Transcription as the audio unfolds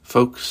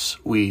Folks,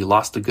 we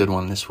lost a good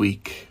one this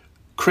week.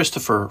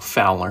 Christopher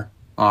Fowler,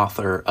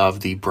 author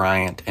of the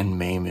Bryant and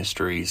May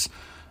mysteries,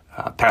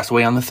 passed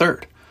away on the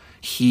 3rd.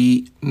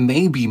 He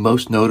may be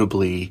most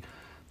notably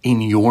in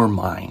your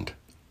mind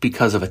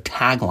because of a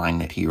tagline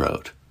that he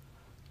wrote.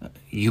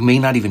 You may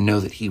not even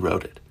know that he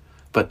wrote it,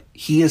 but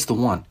he is the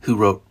one who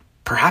wrote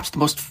perhaps the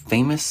most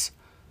famous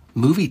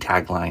movie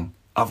tagline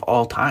of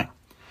all time.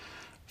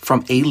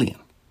 From Alien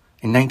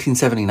in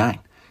 1979,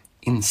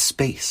 "In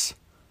space,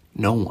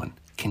 no one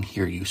can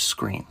hear you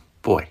scream."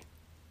 Boy,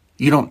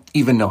 you don't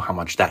even know how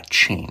much that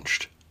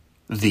changed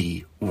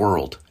the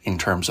world in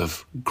terms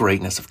of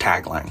greatness of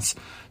taglines.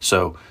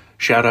 So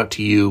shout out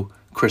to you,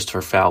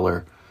 Christopher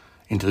Fowler,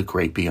 into the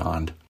great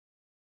beyond.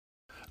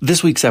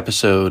 This week's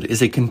episode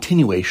is a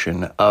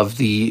continuation of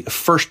the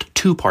first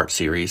two-part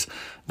series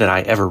that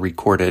I ever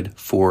recorded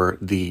for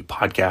the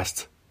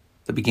podcast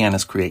that began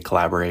as Create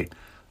Collaborate,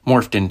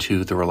 morphed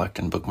into The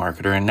Reluctant Book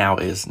Marketer, and now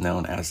is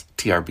known as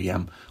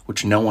TRBM,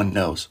 which no one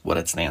knows what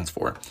it stands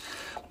for.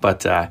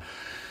 But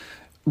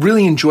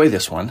really enjoy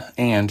this one,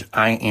 and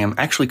I am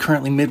actually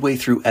currently midway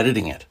through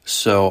editing it,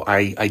 so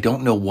I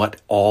don't know what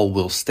all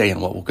will stay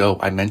and what will go.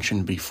 I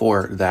mentioned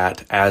before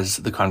that as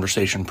the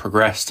conversation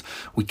progressed,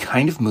 we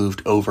kind of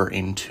moved over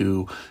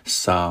into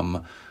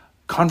some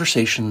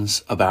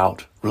conversations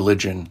about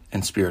religion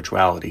and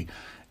spirituality.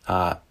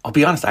 I'll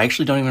be honest, I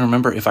actually don't even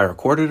remember if I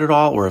recorded it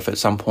all or if at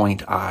some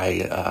point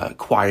I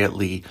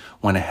quietly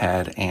went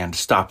ahead and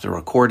stopped the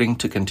recording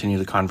to continue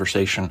the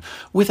conversation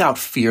without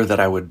fear that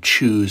I would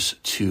choose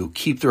to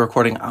keep the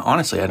recording.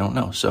 Honestly, I don't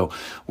know. So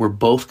we're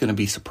both going to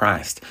be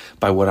surprised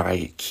by what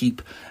I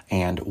keep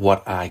and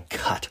what I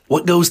cut.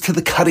 What goes to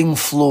the cutting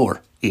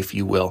floor, if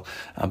you will.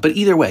 But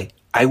either way,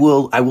 I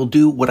will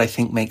do what I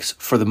think makes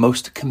for the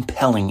most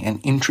compelling and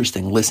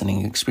interesting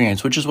listening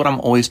experience, which is what I'm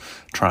always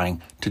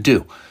trying to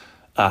do.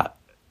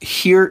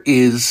 Here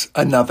is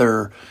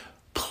another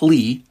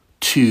plea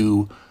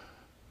to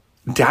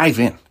dive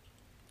in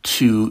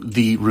to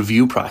the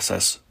review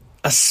process,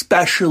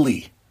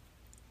 especially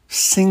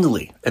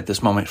singly at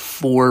this moment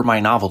for my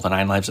novel, The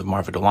 9 Lives of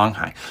Marva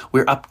DeLonghi.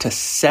 We're up to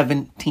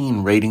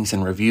 17 ratings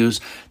and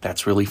reviews.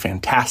 That's really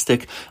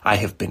fantastic. I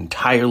have been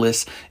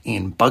tireless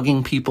in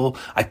bugging people.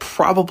 I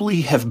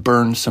probably have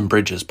burned some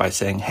bridges by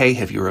saying, hey,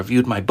 have you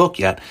reviewed my book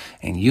yet?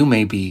 And you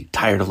may be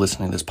tired of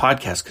listening to this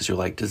podcast because you're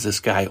like, does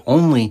this guy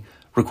only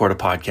record a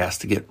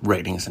podcast to get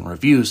ratings and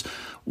reviews?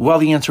 Well,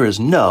 the answer is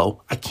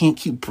no. I can't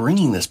keep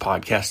bringing this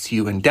podcast to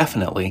you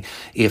indefinitely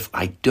if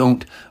I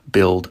don't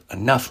build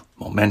enough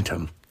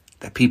momentum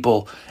that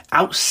people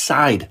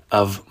outside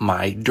of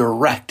my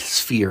direct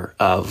sphere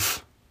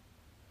of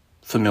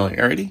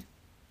familiarity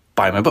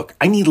buy my book.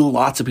 I need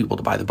lots of people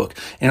to buy the book.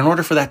 And in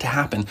order for that to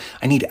happen,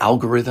 I need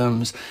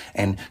algorithms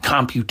and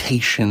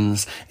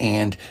computations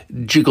and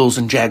jiggles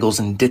and jaggles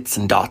and dits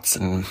and dots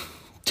and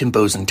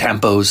timpos and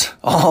tampos,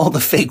 all the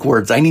fake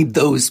words. I need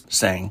those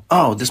saying,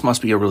 oh, this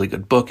must be a really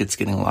good book. It's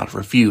getting a lot of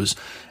reviews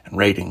and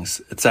ratings,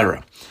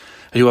 etc.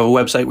 I do have a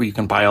website where you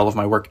can buy all of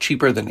my work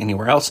cheaper than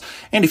anywhere else.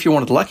 And if you're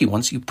one of the lucky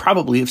ones, you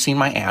probably have seen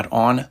my ad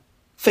on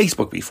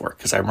Facebook before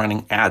because I'm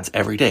running ads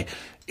every day.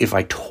 If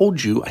I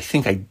told you, I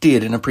think I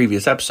did in a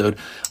previous episode,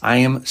 I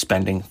am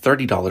spending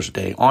 $30 a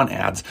day on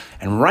ads.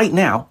 And right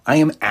now I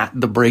am at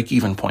the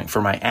break-even point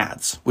for my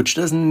ads, which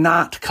does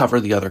not cover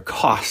the other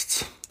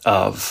costs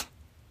of,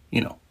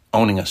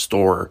 owning a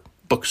store,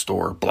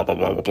 bookstore, blah, blah,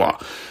 blah, blah, blah.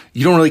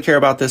 You don't really care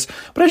about this,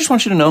 but I just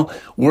want you to know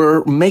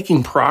we're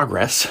making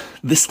progress.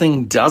 This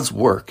thing does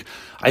work.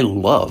 I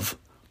love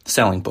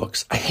selling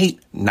books. I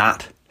hate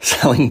not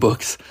selling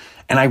books.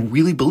 And I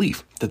really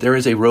believe that there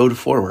is a road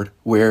forward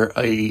where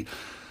a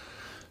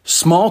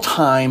small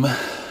town,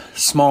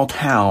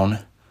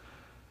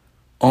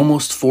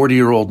 almost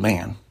 40-year-old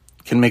man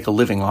can make a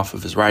living off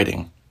of his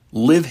writing,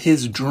 live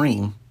his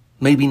dream,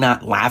 maybe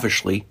not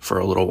lavishly for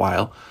a little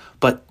while,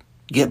 but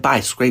get by,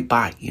 scrape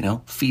by,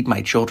 feed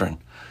my children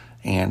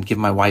and give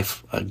my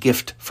wife a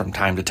gift from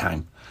time to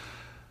time,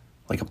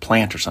 like a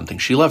plant or something.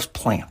 She loves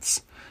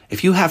plants.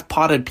 If you have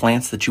potted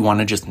plants that you want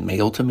to just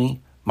mail to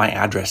me, my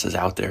address is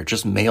out there.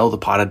 Just mail the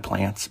potted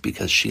plants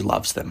because she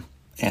loves them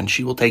and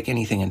she will take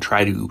anything and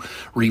try to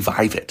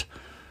revive it.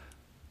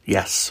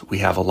 Yes, we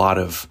have a lot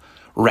of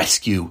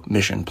rescue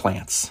mission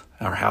plants.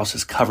 Our house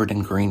is covered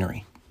in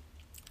greenery.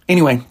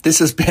 Anyway, this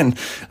has been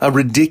a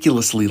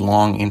ridiculously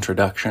long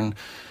introduction.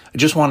 I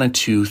just wanted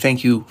to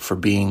thank you for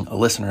being a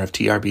listener of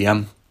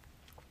TRBM.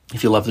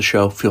 If you love the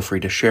show, feel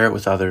free to share it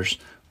with others.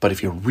 But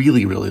if you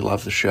really, really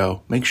love the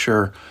show, make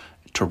sure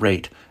to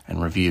rate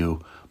and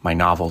review my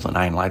novel, The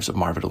 9 Lives of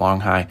Marva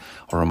DeLonghi.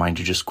 I'll remind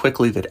you just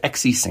quickly that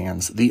Xe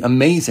Sands, the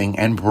amazing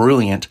and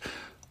brilliant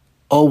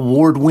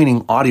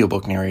award-winning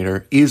audiobook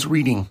narrator, is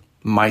reading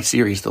my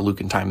series, The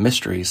Luke and Time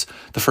Mysteries.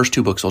 The first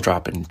 2 books will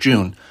drop in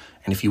June.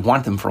 And if you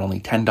want them for only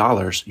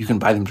 $10, you can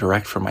buy them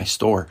direct from my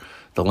store.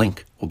 The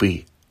link will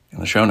be in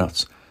the show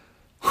notes.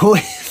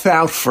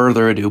 Without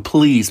further ado,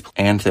 please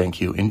and thank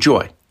you,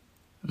 enjoy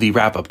the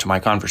wrap-up to my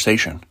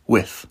conversation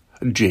with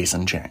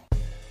Jason Chang.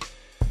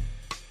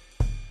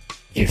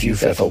 If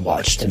you've ever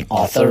watched an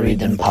author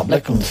read in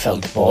public and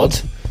felt bored,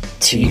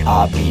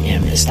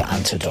 TRBM is the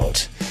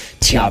antidote.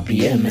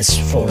 TRBM is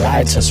for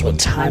writers what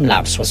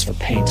time-lapse was for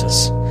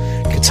painters.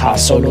 Guitar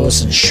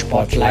solos and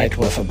spotlight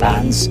were for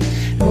bands,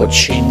 and what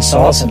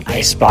chainsaws and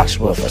icebox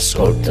were for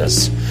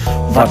sculptors.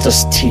 What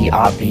does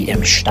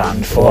TRBM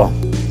stand for?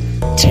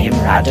 Tame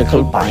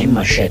Radical buying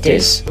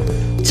machetes?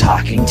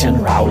 Tarkington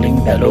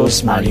Rowling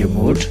Bellows Mali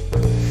Wood?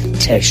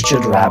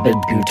 Textured Rabid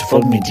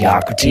Beautiful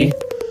Mediocrity?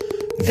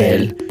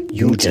 Well,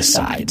 you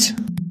decide.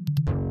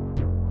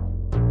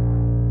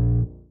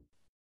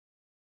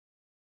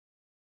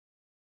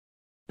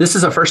 This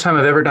is the first time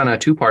I've ever done a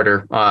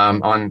two-parter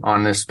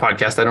on this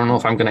podcast. I don't know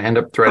if I'm going to end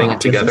up threading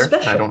it together.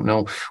 I don't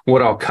know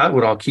what I'll cut,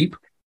 what I'll keep.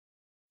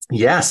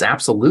 Yes,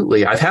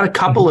 absolutely. I've had a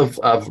couple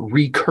of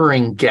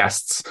recurring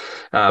guests,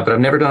 but I've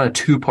never done a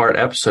two-part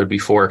episode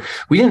before.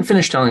 We didn't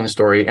finish telling the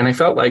story, and I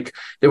felt like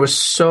there was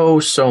so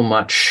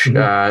much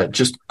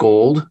just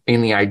gold in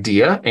the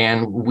idea,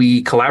 and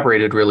we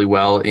collaborated really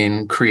well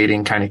in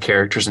creating kind of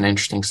characters and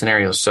interesting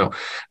scenarios. So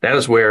that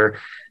is where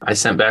I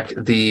sent back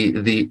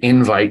the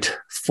invite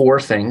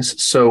for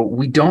things. So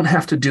we don't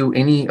have to do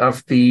any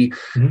of the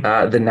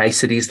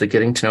niceties, the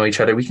getting to know each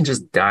other. We can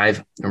just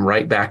dive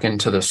right back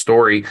into the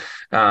story.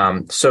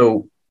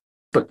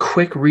 But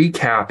quick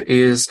recap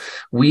is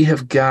we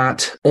have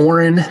got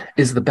Oren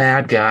is the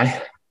bad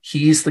guy.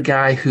 He's the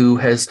guy who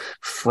has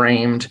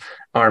framed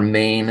our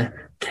main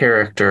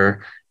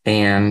character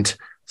and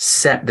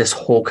set this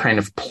whole kind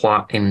of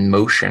plot in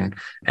motion.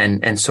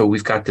 And so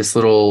we've got this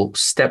little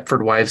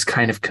Stepford Wives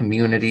kind of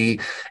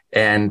community,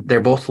 and they're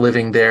both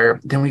living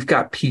there. Then we've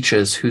got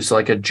Peaches, who's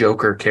like a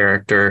Joker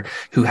character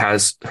who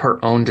has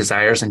her own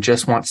desires and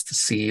just wants to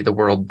see the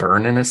world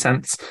burn in a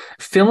sense.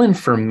 Fill in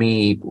for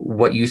me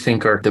what you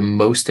think are the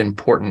most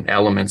important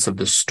elements of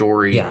the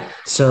story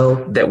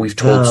that we've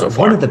told so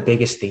far. One of the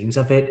biggest themes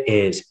of it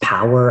is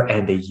power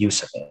and the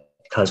use of it,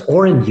 because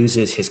Oren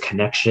uses his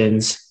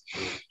connections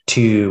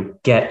to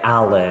get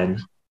Alan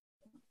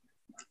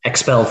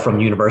expelled from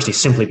university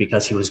simply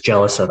because he was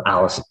jealous of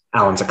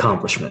Alan's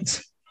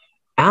accomplishments.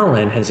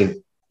 Alan is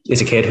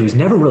a kid who's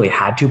never really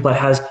had to, but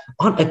has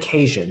on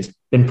occasions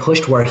been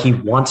pushed where he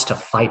wants to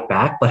fight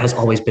back, but has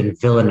always been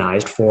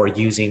villainized for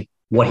using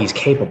what he's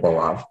capable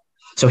of.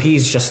 So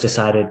he's just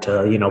decided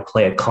to,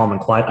 play it calm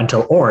and quiet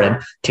until Oren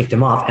ticked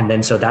him off. And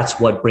then so that's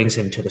what brings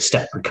him to the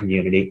Stepford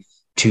community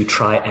to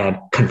try and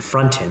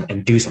confront him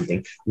and do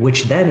something,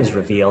 which then is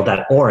revealed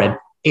that Oren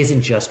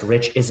isn't just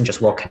rich, isn't just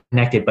well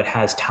connected, but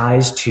has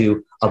ties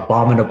to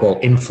abominable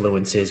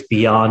influences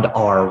beyond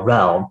our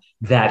realm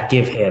that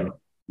give him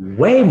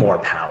way more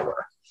power,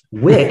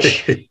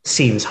 which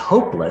seems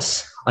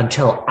hopeless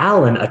until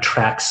Alan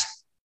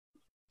attracts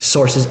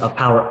sources of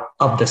power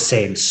of the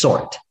same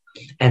sort.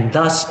 And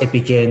thus it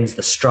begins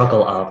the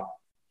struggle of,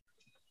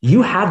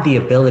 you have the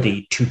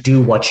ability to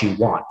do what you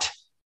want.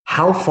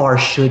 How far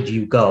should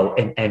you go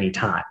in any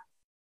time?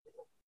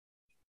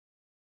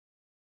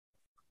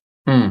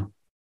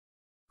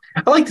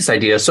 I like this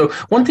idea. So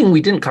one thing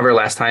we didn't cover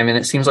last time, and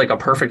it seems like a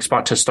perfect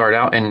spot to start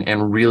out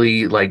and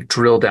really like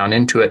drill down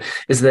into it,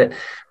 is that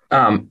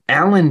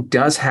Alan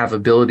does have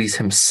abilities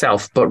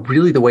himself, but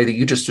really the way that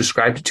you just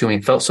described it to me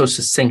felt so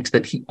succinct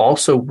that he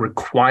also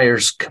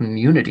requires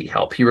community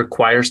help. He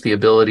requires the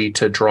ability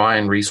to draw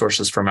in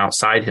resources from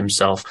outside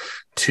himself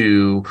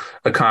to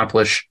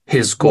accomplish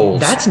his goals.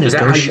 Well, that's is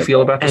that how you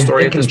feel about the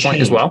story at this point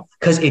as well?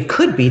 Because it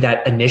could be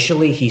that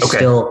initially he's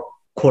still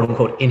quote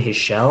unquote in his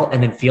shell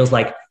and then feels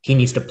like he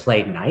needs to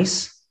play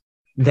nice.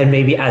 Then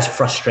maybe as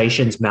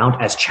frustrations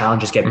mount, as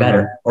challenges get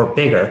better or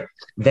bigger,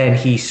 then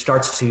he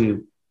starts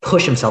to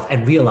push himself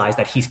and realize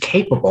that he's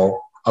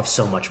capable of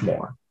so much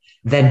more.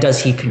 Then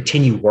does he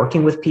continue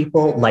working with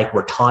people like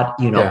we're taught,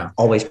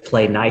 always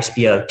play nice,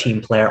 be a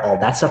team player, all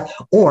that stuff?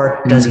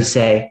 Or does he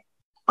say,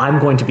 I'm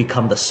going to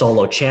become the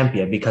solo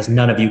champion because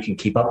none of you can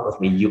keep up with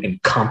me, you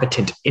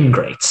incompetent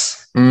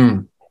ingrates.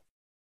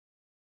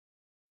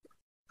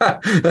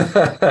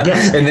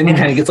 Yes. And then he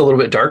kind of gets a little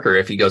bit darker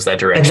if he goes that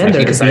direction. And then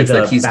he decides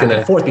that he's going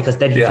to forth because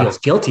then he feels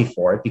guilty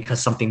for it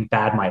because something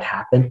bad might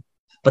happen.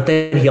 But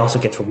then he also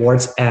gets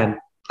rewards. And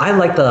I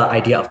like the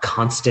idea of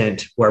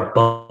constant where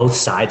both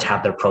sides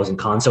have their pros and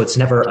cons. So it's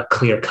never a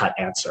clear-cut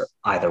answer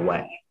either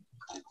way.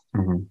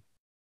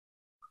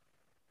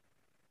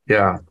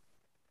 Yeah.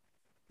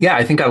 Yeah,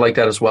 I think I like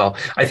that as well.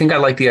 I think I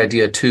like the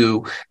idea,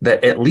 too,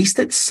 that at least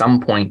at some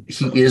point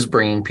he is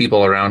bringing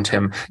people around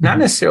him, not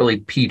necessarily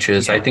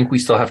Peaches. I think we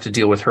still have to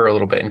deal with her a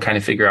little bit and kind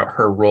of figure out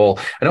her role.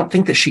 I don't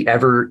think that she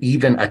ever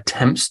even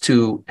attempts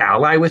to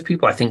ally with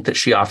people. I think that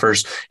she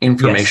offers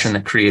information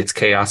that creates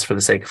chaos for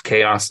the sake of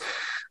chaos.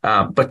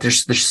 But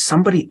there's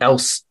somebody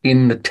else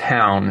in the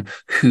town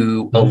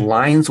who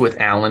aligns with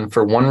Alan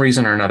for one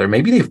reason or another.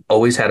 Maybe they've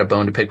always had a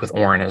bone to pick with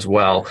Oren as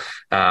well.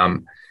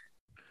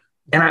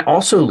 And I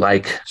also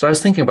so I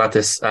was thinking about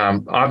this,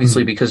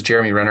 obviously because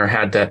Jeremy Renner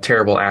had that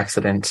terrible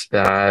accident,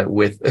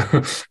 with,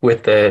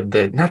 with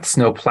the, not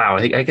snow plow.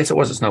 I guess it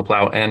was a snow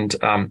plow. And,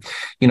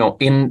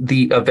 in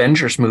the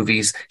Avengers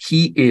movies,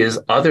 he is,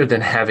 other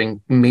than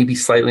having maybe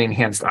slightly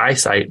enhanced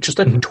eyesight, just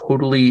a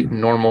totally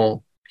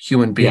normal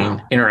human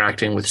being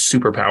interacting with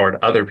superpowered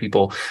other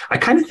people. I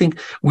kind of think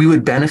we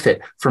would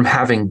benefit from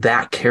having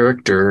that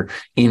character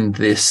in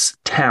this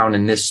town,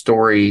 in this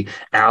story,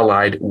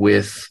 allied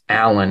with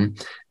Alan,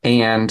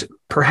 and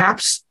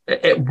perhaps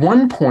at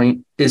one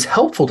point is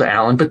helpful to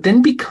Alan, but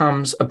then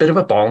becomes a bit of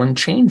a ball and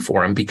chain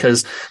for him,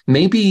 because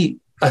maybe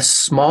a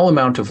small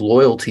amount of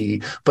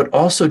loyalty, but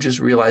also just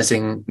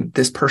realizing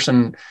this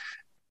person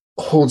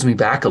holds me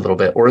back a little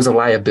bit, or is a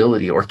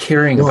liability, or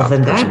caring about the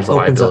person as a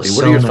liability.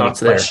 What are your thoughts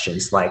there?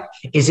 Questions like,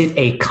 is it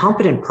a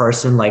competent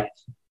person? Like,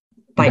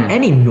 by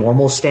any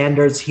normal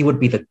standards, he would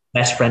be the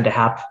best friend to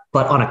have,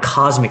 but on a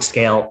cosmic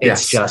scale,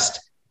 it's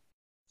just,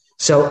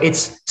 so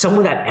it's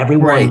someone that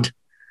everyone,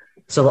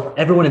 so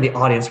everyone in the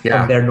audience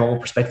from their normal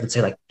perspective would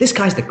say, like, this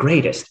guy's the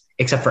greatest,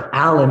 except for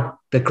Alan,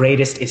 the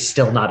greatest is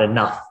still not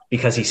enough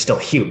because he's still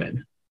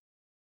human.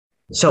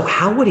 So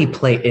how would he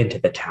play into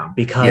the town?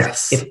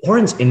 Because if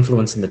Oren's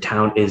influence in the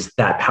town is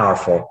that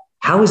powerful,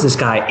 how is this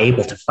guy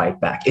able to fight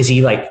back? Is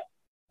he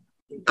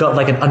got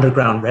like an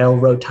underground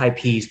railroad type?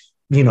 He's,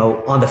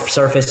 on the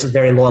surface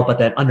very loyal, but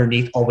then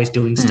underneath always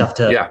doing stuff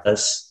to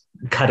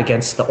cut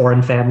against the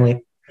Oren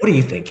family. What are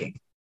you thinking?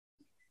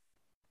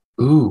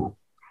 Ooh,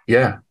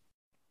 yeah.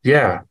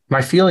 Yeah.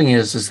 My feeling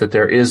is that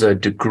there is a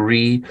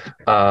degree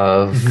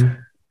of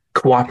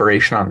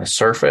cooperation on the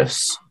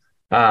surface.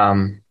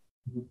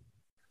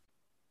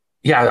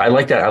 Yeah, I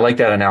like that. I like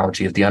that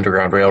analogy of the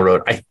Underground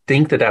Railroad. I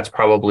think that that's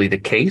probably the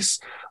case,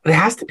 but it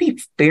has to be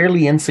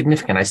fairly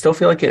insignificant. I still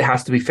feel like it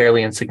has to be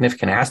fairly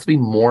insignificant. It has to be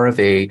more of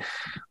a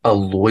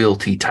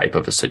loyalty type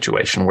of a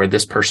situation where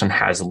this person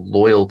has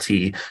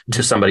loyalty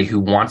to somebody who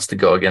wants to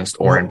go against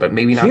Oren, but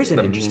maybe not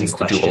the means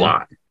to do a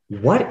lot.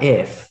 What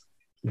if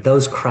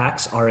those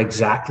cracks are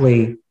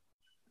exactly,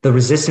 the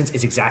resistance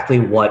is exactly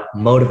what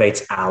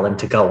motivates Alan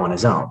to go on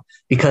his own?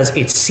 Because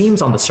it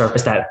seems on the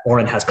surface that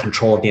Oren has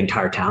control of the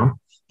entire town.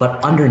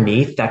 But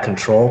underneath that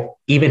control,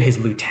 even his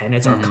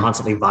lieutenants are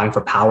constantly vying for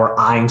power,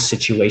 eyeing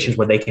situations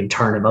where they can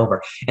turn him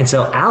over. And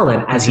so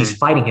Alan, as he's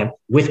fighting him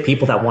with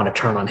people that want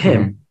to turn on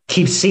him,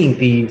 keeps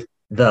seeing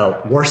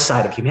the worst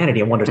side of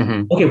humanity and wonders,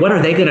 okay, when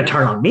are they going to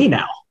turn on me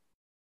now?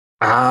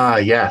 Ah,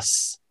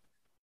 yes.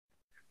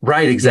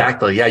 Right,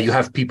 exactly. Yeah, you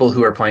have people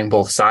who are playing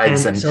both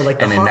sides, and so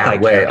in that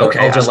way.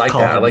 Okay, I like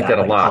that. I like that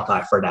a lot.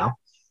 Hawkeye for now.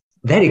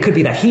 Then it could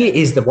be that he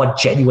is the one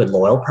genuine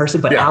loyal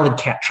person, but Alan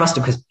can't trust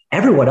him because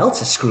everyone else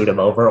has screwed him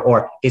over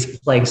or is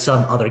playing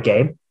some other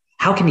game.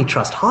 How can he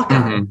trust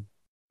Hawkeye?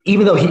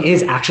 Even though he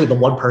is actually the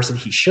one person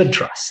he should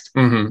trust.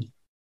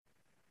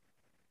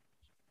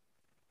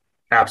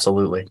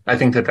 Absolutely. I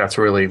think that that's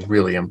really,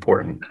 really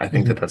important. I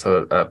think that that's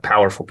a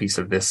powerful piece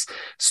of this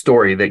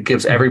story that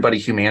gives everybody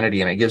humanity,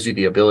 and it gives you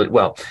the ability,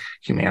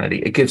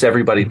 humanity. It gives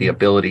everybody the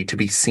ability to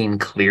be seen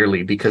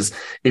clearly, because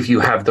if you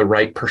have the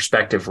right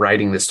perspective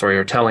writing this story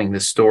or telling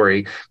this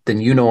story,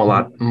 then you know a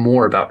lot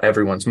more about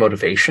everyone's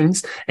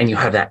motivations, and you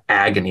have that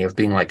agony of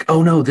being like,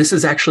 oh no, this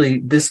is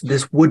actually, this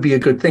would be a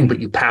good thing, but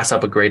you pass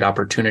up a great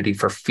opportunity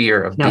for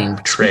fear of being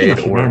betrayed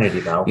or,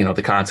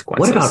 the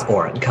consequences. What about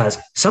Oren? Because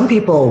some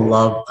people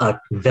love a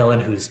villain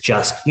who's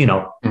just,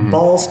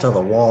 balls to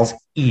the walls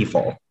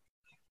evil.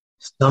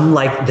 Some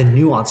like the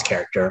nuanced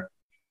character.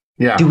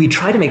 Yeah. Do we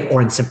try to make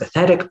Oren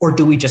sympathetic, or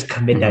do we just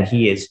commit that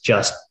he is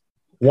just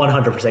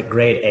 100%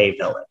 grade A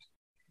villain?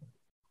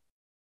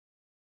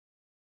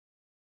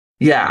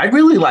 Yeah, I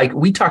really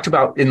we talked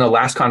about in the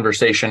last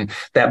conversation,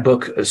 that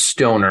book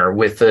Stoner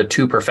with the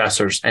two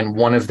professors, and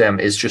one of them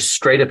is just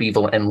straight up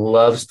evil and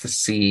loves to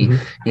see,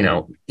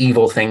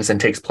 evil things and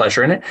takes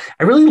pleasure in it.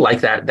 I really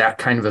like that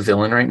kind of a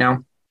villain right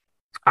now.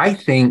 I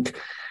think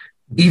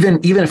even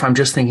if I'm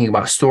just thinking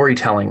about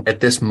storytelling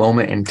at this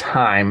moment in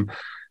time,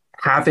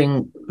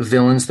 having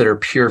villains that are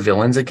pure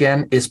villains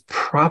again is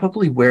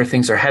probably where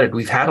things are headed.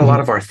 We've had a lot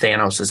of our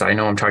Thanoses. I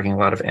know I'm talking a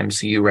lot of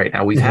MCU right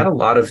now. We've had a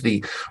lot of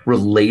the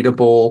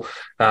relatable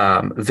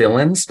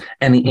villains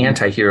and the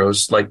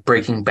anti-heroes like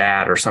Breaking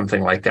Bad or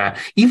something like that.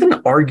 Even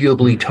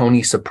arguably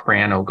Tony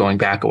Soprano going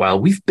back a while.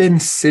 We've been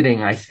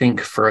sitting, I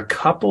think, for a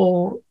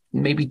couple,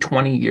 maybe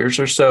 20 years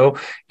or so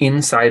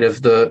inside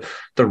of the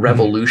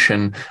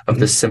revolution of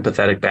the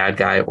sympathetic bad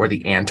guy or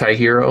the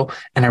anti-hero.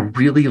 And I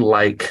really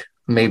like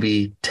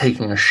maybe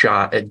taking a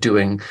shot at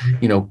doing,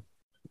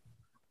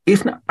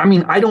 if not,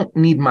 I don't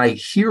need my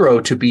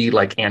hero to be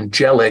like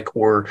angelic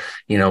or,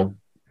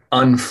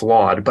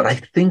 unflawed, but I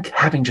think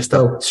having just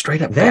a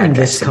straight up bad guy. Then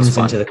this comes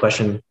into the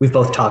question. We've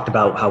both talked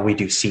about how we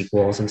do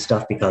sequels and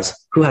stuff, because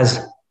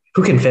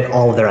who can fit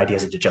all of their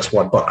ideas into just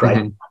one book,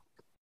 right?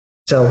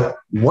 So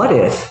what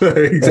if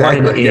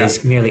Oren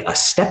is merely a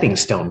stepping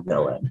stone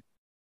villain?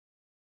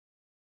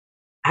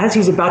 As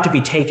he's about to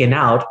be taken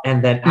out,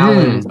 and then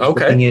Alan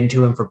looking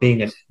into him for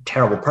being a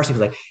terrible person,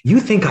 he's like, you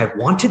think I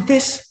wanted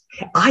this?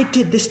 I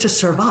did this to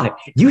survive.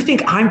 You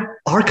think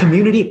our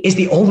community is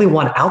the only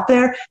one out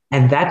there?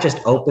 And that just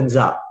opens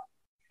up.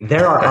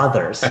 There are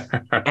others.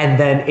 And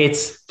then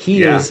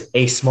he is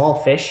a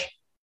small fish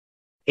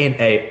in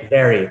a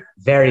very,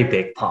 very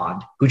big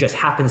pond who just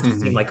happens to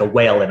seem like a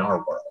whale in our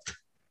world.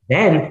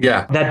 Then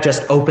that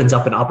just opens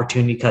up an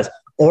opportunity because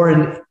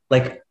Oren,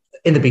 like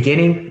in the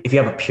beginning, if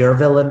you have a pure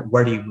villain,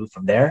 where do you move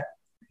from there?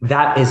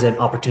 That is an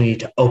opportunity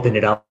to open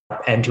it up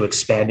and to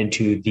expand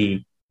into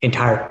the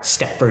entire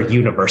Stepford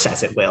universe,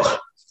 as it will.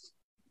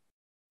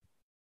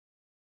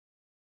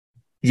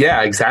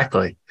 Yeah,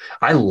 exactly.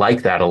 I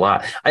like that a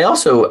lot. I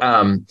also,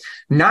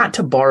 not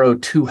to borrow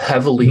too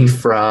heavily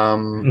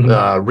from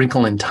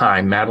Wrinkle in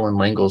Time, Madeleine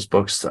L'Engle's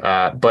books,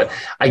 but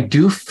I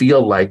do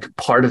feel like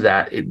part of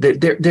that,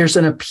 there's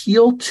an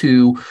appeal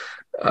to,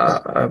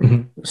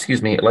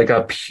 like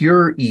a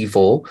pure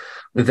evil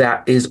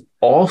that is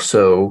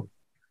also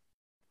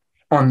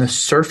on the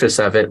surface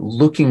of it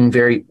looking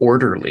very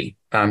orderly.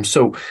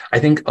 So I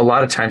think a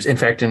lot of times, in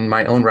fact, in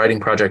my own writing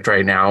project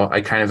right now,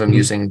 I kind of am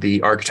using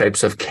the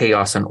archetypes of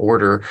chaos and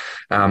order.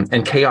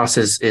 And chaos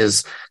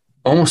is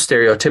almost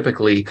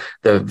stereotypically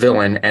the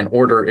villain, and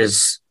order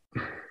is,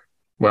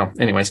 well,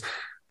 anyways.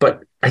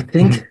 But I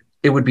think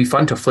it would be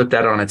fun to flip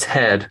that on its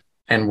head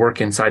and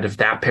work inside of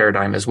that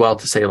paradigm as well,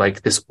 to say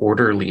like this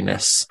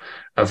orderliness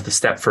of the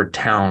Stepford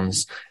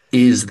towns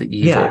is the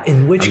evil. Yeah,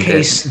 in which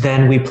case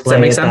then we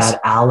play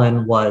that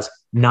Alan was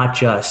not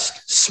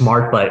just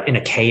smart, but in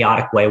a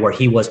chaotic way where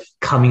he was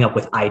coming up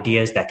with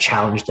ideas that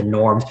challenged the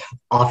norms,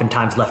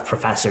 oftentimes left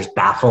professors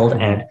baffled.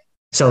 And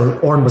so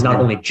Oren was not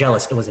only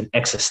jealous, it was an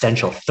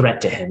existential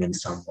threat to him in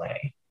some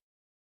way.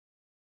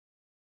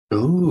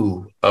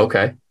 Ooh,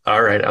 okay.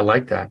 All right. I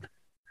like that.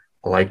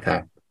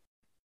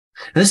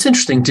 And this is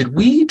interesting. Did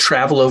we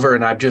travel over,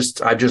 and I've just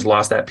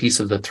lost that piece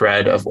of the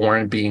thread of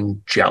Oren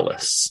being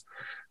jealous?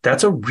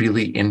 That's a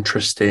really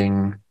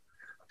interesting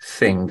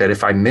thing that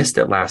if I missed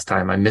it last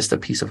time, I missed a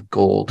piece of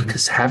gold,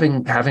 because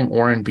having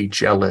Oren be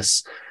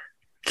jealous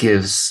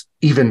gives,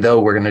 even though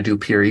we're going to do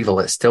pure evil,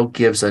 it still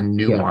gives a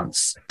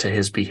nuance to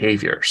his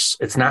behaviors.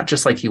 It's not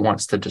just like he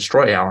wants to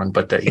destroy Alan,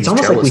 but that he's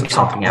almost jealous like we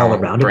talked all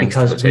around it,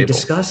 because we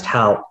discussed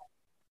how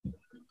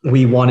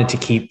we wanted to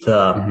keep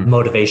the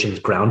motivations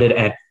grounded.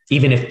 And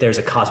even if there's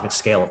a cosmic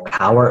scale of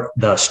power,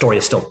 the story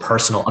is still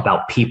personal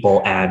about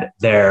people and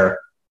their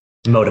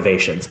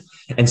motivations.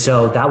 And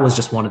so that was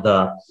just one of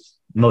the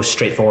most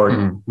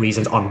straightforward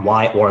reasons on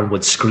why Oren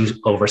would screw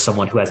over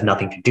someone who has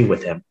nothing to do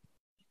with him.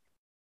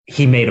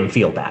 He made him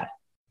feel bad.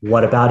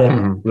 What about it?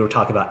 We were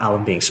talking about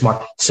Alan being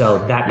smart.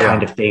 So that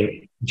kind of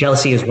thing.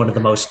 Jealousy is one of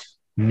the most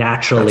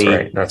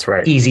naturally That's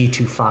right. easy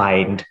to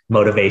find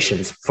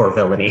motivations for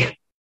villainy.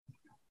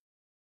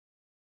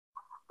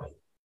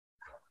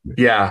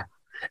 Yeah,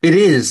 it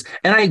is.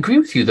 And I agree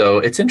with you, though.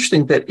 It's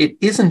interesting that it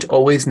isn't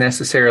always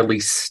necessarily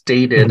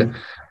stated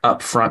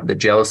up front that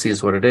jealousy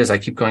is what it is. I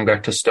keep going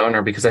back to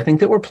Stoner because I think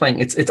that we're playing,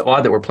 it's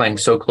odd that we're playing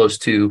so close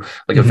to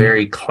like a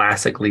very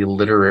classically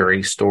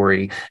literary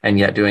story and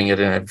yet doing it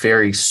in a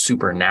very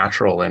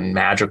supernatural and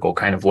magical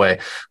kind of way.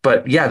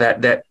 But yeah,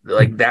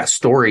 that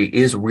story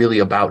is really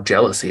about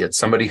jealousy. It's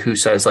somebody who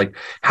says like,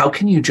 how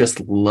can you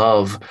just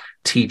love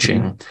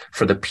teaching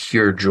for the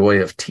pure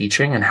joy of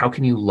teaching? And how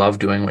can you love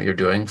doing what you're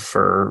doing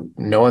for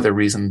no other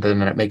reason than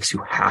that it makes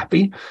you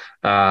happy?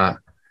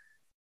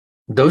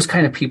 Those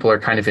kind of people are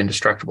kind of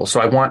indestructible.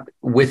 So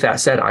with that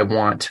said, I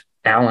want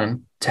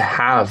Alan to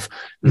have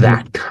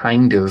that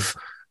kind of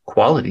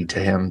quality to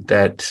him,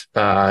 that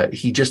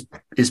he just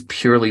is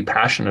purely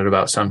passionate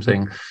about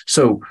something.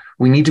 So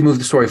we need to move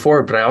the story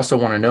forward, but I also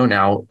want to know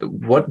now,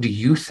 what do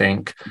you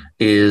think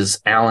is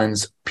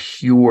Alan's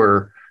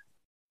pure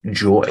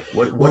joy?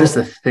 What is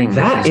the thing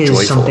that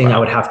is something about? I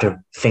would have to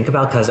think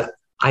about, because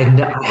I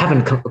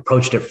haven't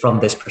approached it from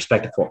this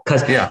perspective before,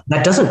 because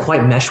that doesn't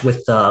quite mesh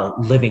with the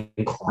living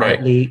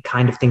quietly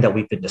kind of thing that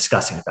we've been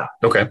discussing about.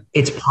 Okay.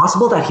 It's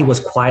possible that he was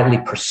quietly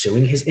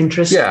pursuing his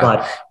interests,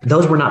 but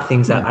those were not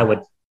things that I would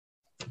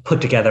put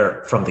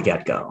together from the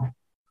get-go.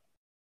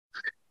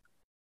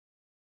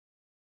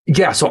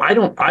 Yeah, so I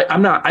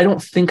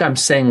don't think I'm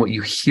saying what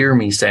you hear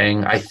me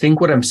saying. I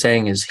think what I'm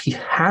saying is he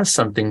has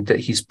something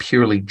that he's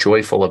purely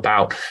joyful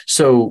about.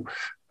 So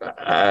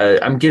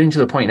I'm getting to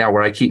the point now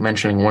where I keep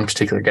mentioning one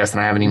particular guest,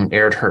 and I haven't even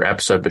aired her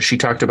episode, but she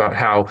talked about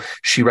how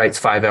she writes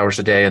 5 hours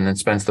a day and then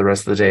spends the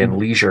rest of the day in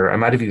leisure. I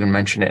might have even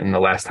mentioned it in the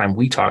last time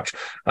we talked.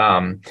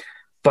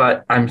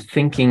 But I'm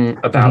thinking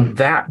about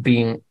that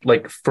being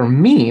like, for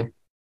me,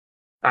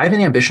 I have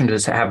an ambition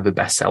to have a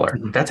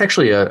bestseller. That's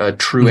actually a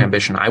true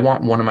ambition. I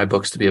want one of my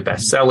books to be a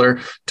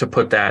bestseller, to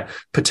put that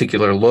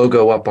particular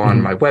logo up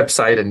on my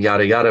website and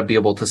yada, yada, be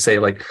able to say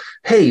like,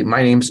 hey,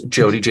 my name's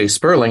Jody J.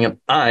 Sperling and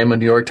I'm a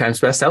New York Times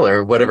bestseller,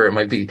 or whatever it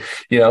might be,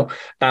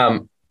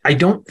 I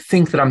don't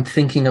think that I'm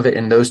thinking of it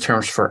in those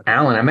terms for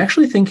Alan. I'm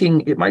actually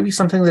thinking it might be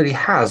something that he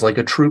has, like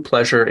a true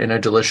pleasure in a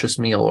delicious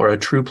meal, or a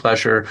true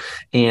pleasure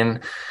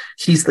in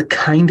He's the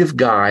kind of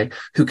guy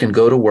who can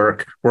go to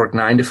work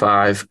 9 to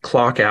 5,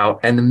 clock out,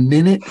 and the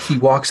minute he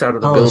walks out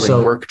of the building,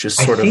 so work just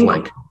I sort of think-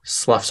 like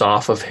sloughs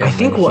off of him. I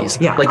think and what,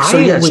 he's yeah, like, I so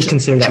yeah, it's would just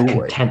consider that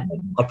joy.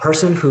 contentment. A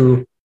person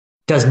who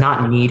does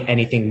not need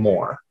anything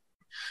more.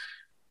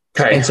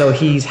 Okay. And so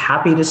he's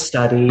happy to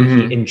study.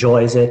 Mhm. He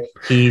enjoys it.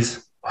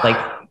 He's like,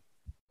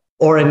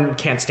 Oren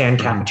can't stand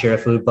cafeteria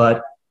food,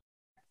 but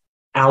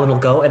Alan will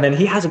go, and then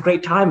he has a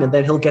great time, and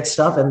then he'll get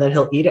stuff, and then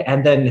he'll eat it,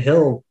 and then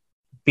he'll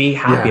be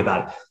happy Yeah.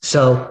 about it.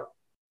 So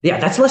yeah,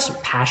 that's less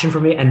passion for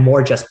me and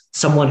more just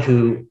someone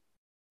who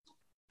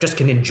just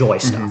can enjoy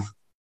stuff.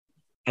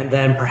 And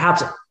then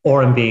perhaps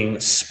Oren being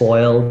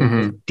spoiled,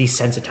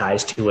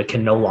 desensitized to it,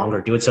 can no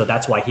longer do it. So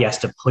that's why he has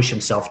to push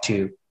himself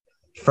to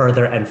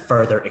further and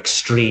further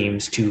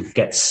extremes to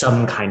get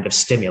some kind of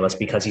stimulus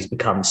because he's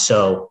become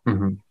so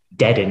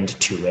deadened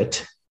to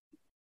it.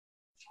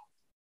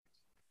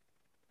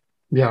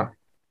 Yeah.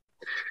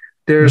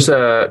 There's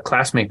a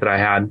classmate that I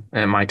had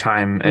at my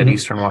time at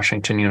Eastern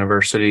Washington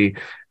University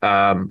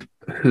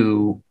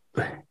who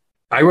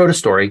I wrote a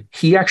story.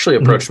 He actually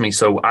approached me.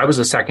 So I was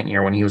a second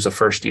year when he was a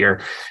first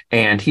year.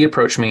 And he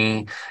approached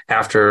me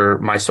after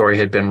my story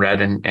had been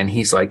read. And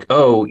he's like,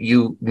 oh,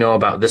 you know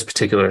about this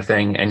particular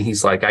thing. And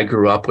he's like, I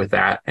grew up with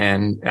that.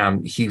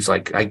 And he's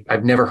like,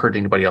 I've never heard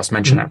anybody else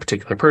mention that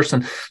particular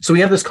person. So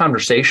we have this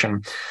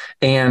conversation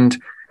and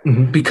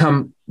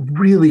become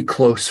really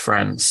close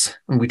friends.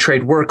 And we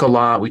trade work a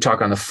lot. We talk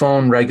on the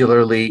phone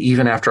regularly.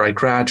 Even after I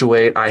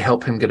graduate, I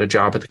help him get a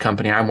job at the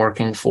company I'm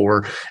working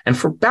for. And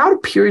for about a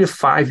period of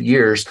 5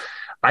 years,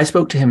 I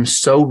spoke to him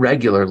so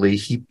regularly,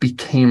 he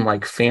became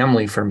like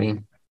family for me.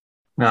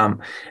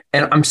 And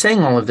I'm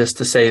saying all of this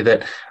to say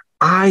that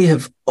I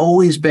have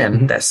always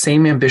been that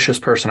same ambitious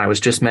person I was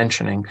just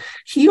mentioning.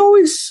 He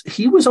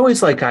was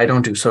always like, I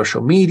don't do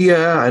social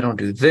media. I don't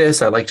do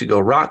this. I like to go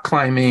rock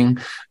climbing.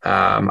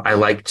 I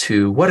like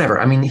to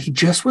whatever. I mean, he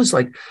just was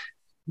like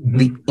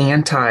the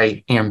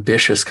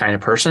anti-ambitious kind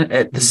of person.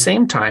 At the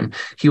same time,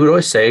 he would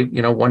always say,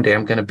 you know, one day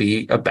I'm going to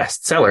be a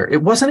bestseller.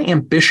 It wasn't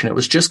ambition. It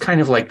was just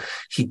kind of like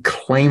he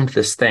claimed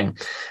this thing.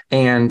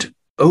 And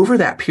over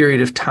that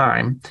period of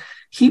time,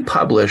 he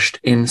published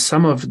in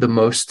some of the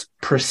most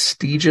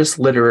prestigious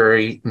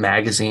literary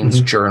magazines,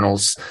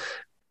 journals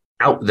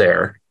out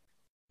there.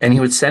 And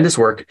he would send his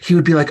work. He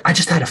would be like, I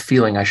just had a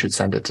feeling I should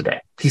send it today.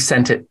 He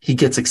sent it. He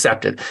gets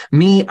accepted.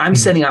 Me, I'm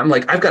sending out. I'm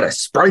like, I've got a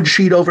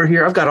spreadsheet over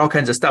here. I've got all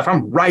kinds of stuff.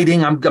 I'm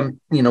writing. I'm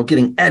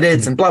getting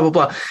edits and blah, blah,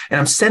 blah. And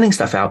I'm sending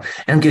stuff out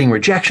and I'm getting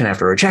rejection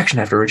after rejection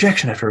after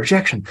rejection after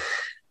rejection.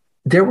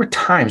 There were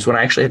times when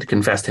I actually had to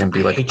confess to him,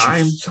 be like,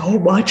 I'm so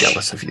much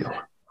jealous of you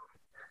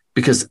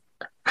because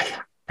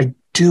I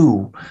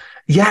do.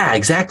 Yeah,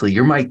 exactly.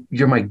 You're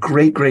my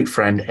great, great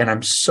friend. And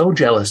I'm so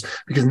jealous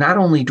because not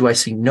only do I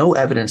see no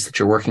evidence that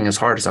you're working as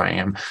hard as I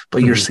am,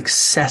 but your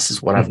success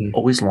is what I've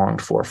always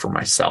longed for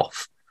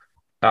myself.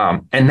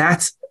 And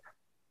that's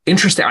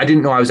interesting. I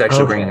didn't know I was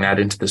actually bringing that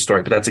into the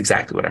story, but that's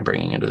exactly what I'm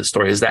bringing into the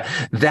story is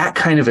that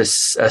kind of a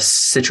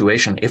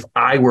situation. If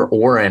I were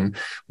Oren,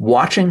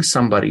 watching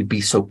somebody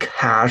be so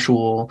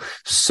casual,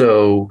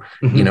 so,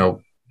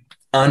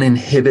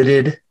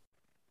 uninhibited,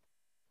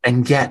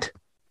 and yet,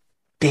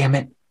 damn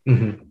it,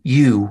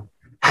 you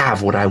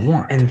have what I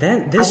want. And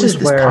then this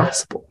is where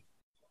possible.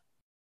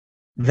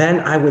 Then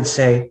I would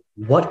say,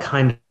 what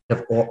kind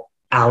of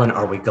Alan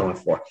are we going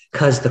for?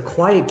 Because the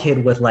quiet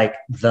kid with like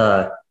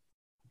the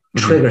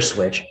trigger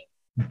switch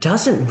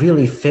doesn't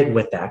really fit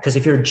with that. Because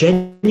if you're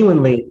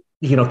genuinely,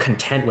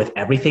 content with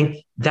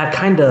everything, that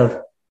kind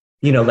of,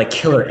 like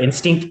killer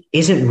instinct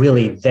isn't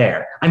really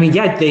there. I mean,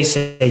 yeah, they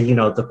say,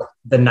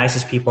 the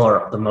nicest people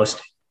are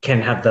can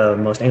have the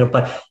most anger,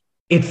 but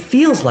it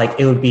feels like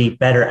it would be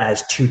better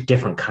as two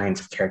different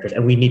kinds of characters,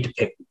 and we need to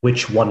pick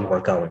which one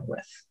we're going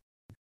with.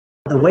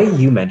 The way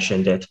you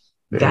mentioned it,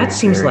 that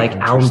seems like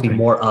Alan would be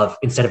more of,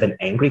 instead of an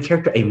angry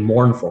character, a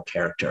mournful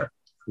character,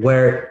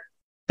 where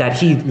that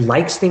he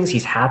likes things,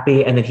 he's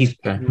happy, and then he's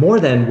more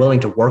than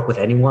willing to work with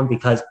anyone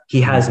because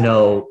he has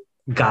no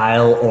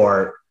guile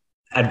or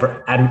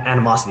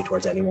animosity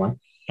towards anyone.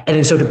 And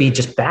then so to be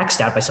just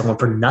backstabbed by someone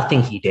for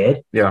nothing he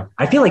did,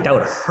 I feel like that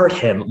would hurt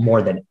him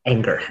more than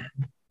anger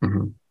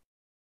him.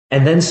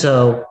 And then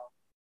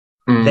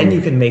then you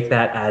can make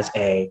that as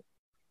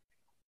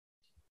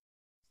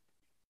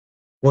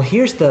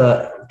here's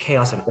the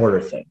chaos and order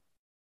thing.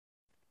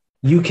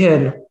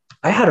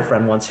 I had a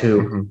friend once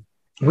who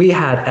we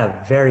had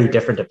a very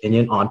different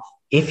opinion on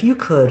if you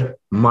could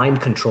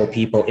mind control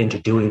people into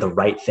doing the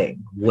right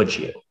thing, would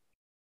you?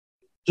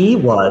 He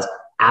was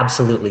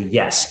absolutely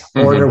yes.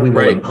 Order, we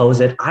will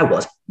impose it. I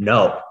was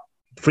no.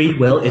 Free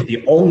will is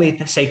the only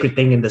sacred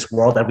thing in this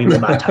world that we will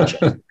not touch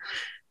it.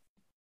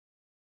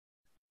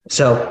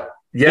 So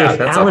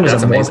if Alan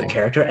is a moral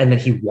character and then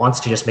he wants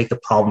to just make the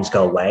problems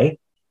go away,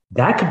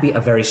 that could be a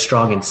very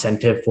strong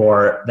incentive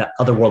for the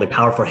otherworldly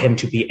power for him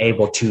to be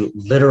able to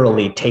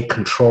literally take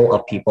control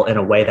of people in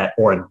a way that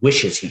Oren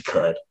wishes he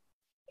could,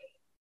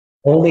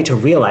 only to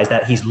realize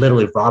that he's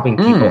literally robbing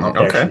people of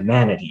their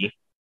humanity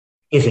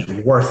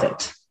isn't worth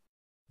it.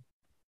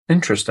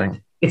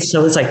 Interesting. it's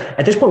like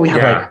at this point we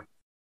have like,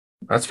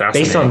 that's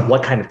fascinating. based on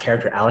what kind of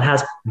character Alan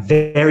has,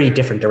 very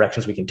different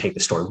directions we can take the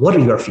story. What are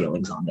your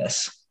feelings on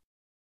this?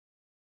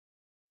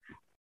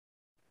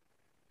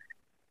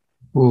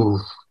 Ooh.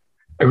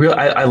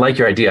 I like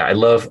your idea. I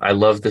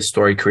love this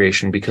story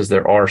creation because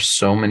there are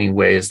so many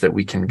ways that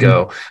we can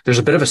go. Mm-hmm. There's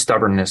a bit of a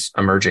stubbornness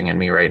emerging in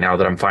me right now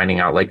that I'm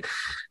finding out, like,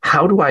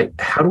 how do I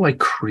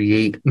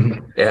create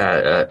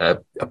a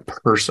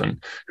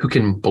person who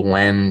can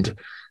blend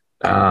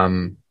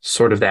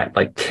sort of that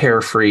like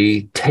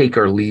carefree, take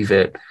or leave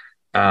it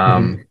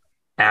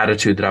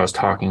attitude that I was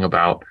talking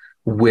about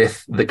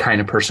with the kind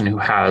of person who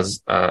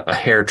has a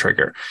hair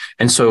trigger.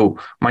 And so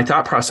my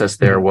thought process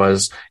there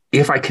was,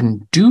 if I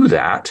can do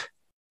that,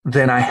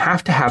 then I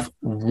have to have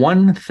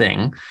one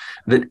thing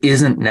that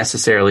isn't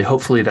necessarily,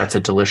 hopefully that's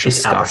a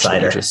delicious scotch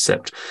that you just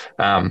sipped.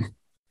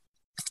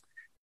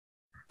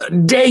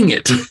 Dang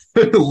it.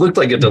 It looked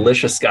like a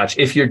delicious scotch.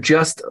 If you're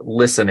just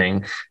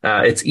listening,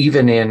 it's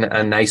even in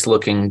a nice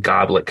looking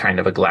goblet kind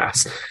of a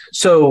glass.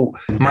 So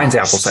mine's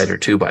apple cider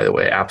too, by the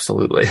way.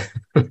 Absolutely.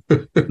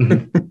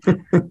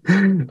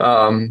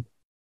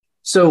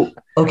 So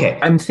okay,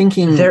 I'm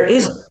thinking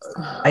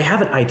I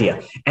have an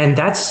idea, and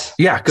that's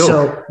go.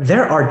 So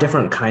there are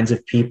different kinds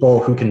of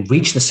people who can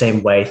reach the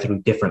same way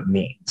through different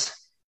means.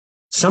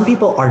 Some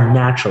people are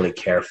naturally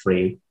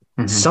carefree.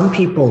 Mm-hmm. Some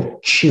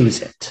people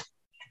choose it.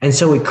 And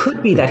so it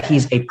could be that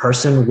he's a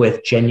person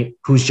with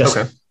who's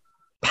just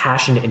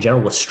passionate in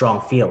general with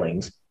strong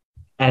feelings.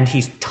 And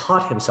he's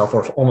taught himself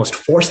or almost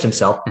forced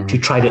himself to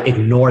try to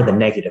ignore the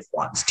negative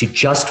ones, to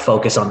just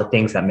focus on the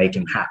things that make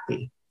him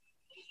happy.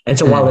 And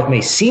so while it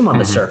may seem on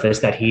the surface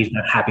that he's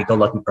a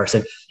happy-go-lucky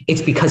person,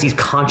 it's because he's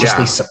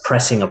consciously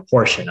suppressing a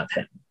portion of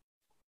him.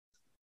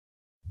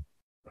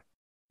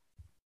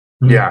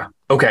 Yeah.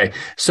 Okay.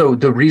 So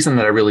the reason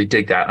that I really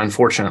dig that,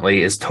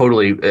 unfortunately, is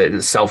totally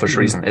a selfish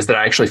reason, is that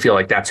I actually feel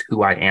like that's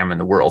who I am in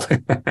the world.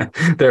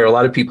 There are a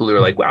lot of people who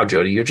are like, wow,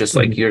 Jody, you're just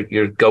like,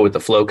 you're go with the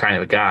flow kind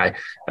of a guy.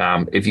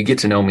 If you get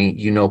to know me,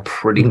 you know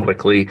pretty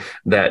quickly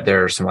that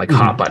there are some like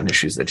hot button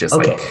issues that just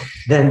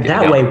then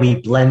that way we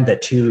blend the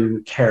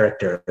two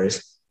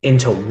characters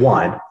into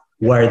one,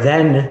 where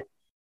then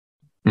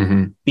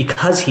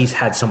because he's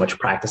had so much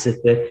practice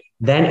with it,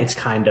 then it's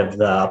kind of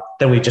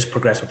then we just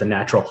progress with the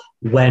natural.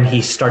 When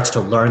he starts to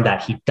learn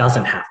that he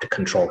doesn't have to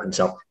control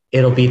himself,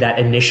 it'll be that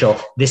initial,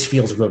 this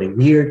feels really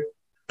weird,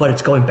 but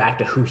it's going back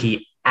to who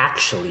he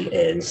actually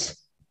is.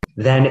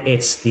 Then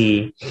it's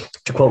to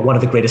quote one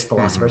of the greatest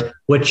philosophers,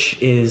 which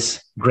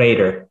is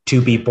greater,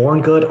 to be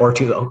born good or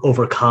to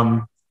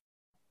overcome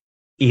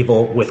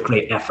evil with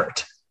great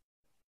effort?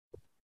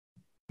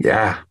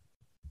 Yeah.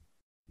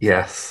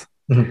 Yes.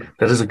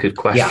 That is a good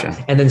question.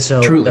 Yeah. And then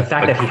so truly, the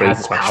fact that he has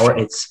this power,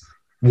 it's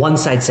one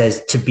side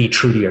says to be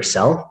true to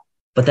yourself,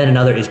 but then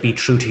another is be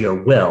true to your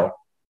will.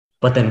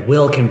 But then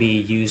will can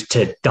be used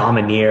to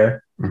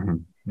domineer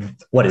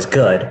what is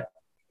good,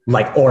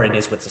 like Oren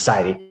is with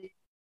society.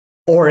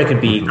 Or it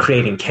could be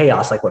creating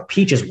chaos, like what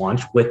Peaches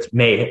wants, which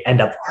may end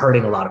up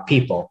hurting a lot of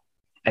people.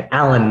 And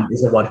Alan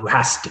is the one who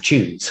has to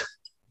choose.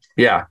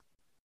 Yeah.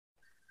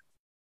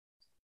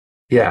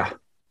 Yeah.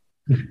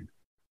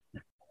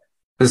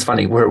 This is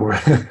funny.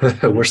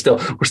 We're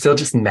still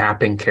just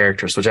mapping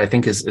characters, which I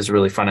think is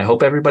really fun. I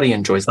hope everybody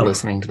enjoys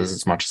listening to this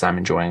as much as I'm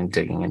enjoying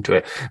digging into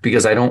it,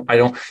 because I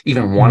don't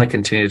even want to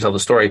continue to tell the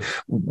story.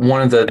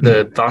 One of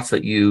the thoughts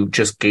that you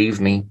just gave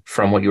me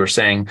from what you were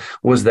saying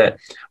was that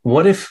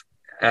what if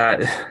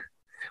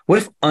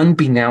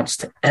unbeknownst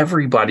to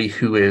everybody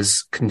who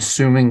is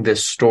consuming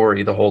this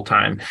story the whole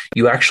time,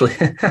 you actually,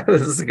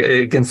 this is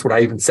against what I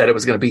even said it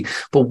was going to be,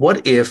 but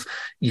what if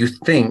you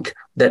think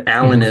that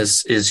Alan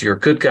is your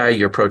good guy,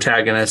 your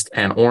protagonist,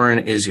 and Oren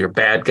is your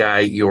bad guy,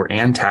 your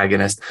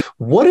antagonist?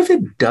 What if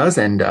it does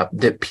end up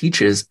that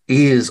Peaches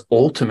is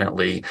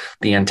ultimately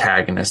the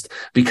antagonist?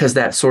 Because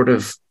that sort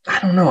of, I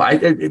don't know, I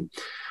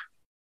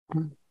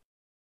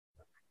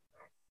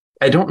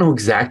don't know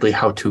exactly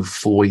how to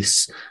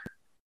voice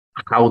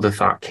how the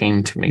thought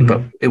came to me,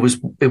 but it was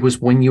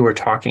when you were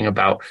talking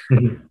about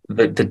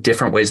the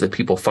different ways that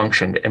people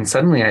functioned. And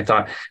suddenly I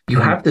thought, you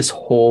have this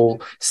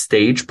whole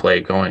stage play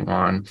going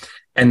on,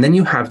 and then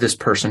you have this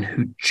person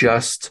who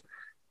just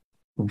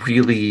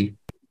really,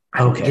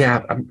 I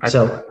can't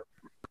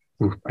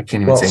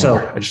even say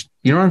more.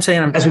 You know what I'm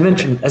saying?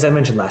 As I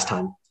mentioned last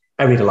time,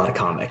 I read a lot of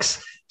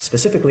comics,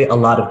 specifically a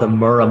lot of the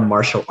Muram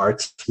martial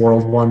arts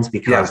world ones,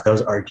 because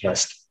those are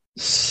just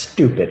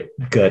stupid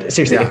good.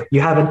 Seriously, if you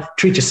haven't,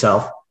 treat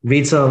yourself,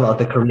 read some of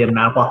the Korean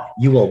manhwa.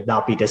 You will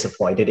not be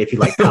disappointed if you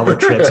like power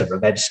trips and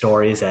revenge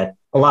stories and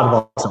a lot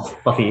of awesome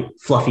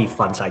fluffy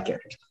fun side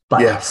characters.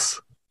 But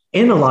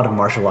in a lot of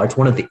martial arts,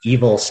 one of the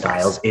evil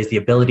styles is the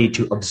ability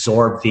to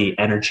absorb the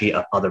energy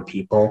of other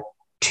people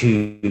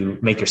to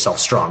make yourself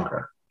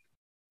stronger.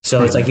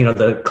 So it's like,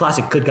 the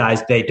classic good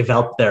guys, they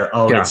develop their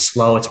own. It's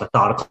slow, it's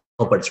methodical,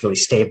 but it's really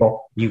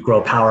stable. You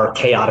grow power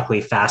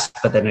chaotically fast,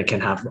 but then it can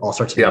have all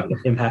sorts of negative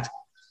impacts.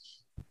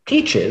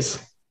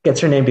 Peaches gets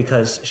her name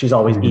because she's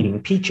always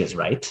eating peaches,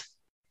 right?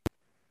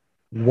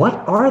 what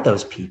are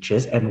those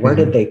peaches and where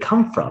did they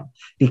come from?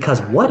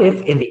 Because what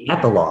if in the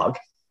epilogue,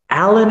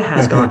 Alan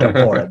has gone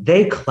to war,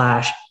 they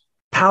clash,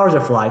 powers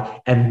are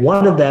fly, and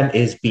one of them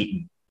is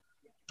beaten.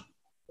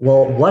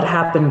 Well, what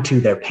happened to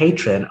their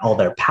patron, all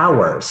their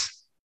powers?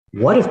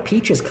 What if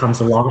Peaches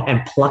comes along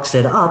and plucks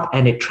it up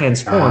and it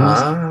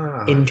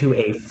transforms into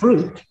a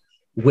fruit,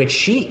 which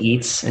she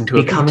eats,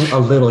 becoming a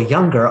little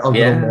younger, a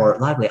little more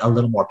lively, a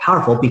little more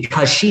powerful,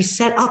 because she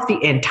set up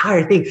the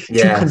entire thing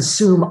to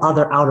consume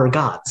other outer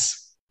gods.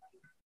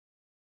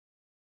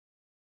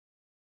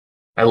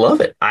 I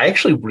love it. I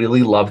actually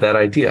really love that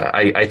idea.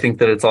 I think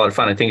that it's a lot of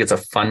fun. I think it's a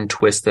fun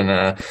twist and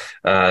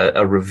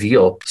a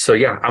reveal. So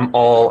yeah, I'm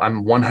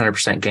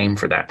 100% game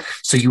for that.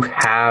 So you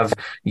have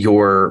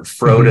your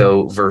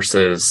Frodo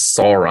versus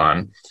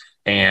Sauron,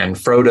 and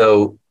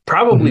Frodo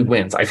probably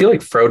wins. I feel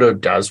like Frodo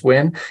does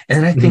win.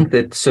 And I think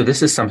that, so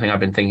this is something I've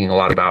been thinking a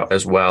lot about,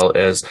 as well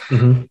as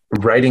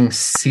writing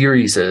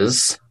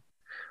series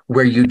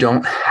where you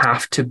don't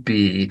have to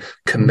be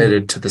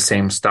committed to the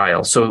same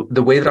style. So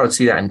the way that I would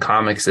see that in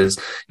comics is,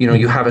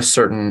 you have a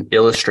certain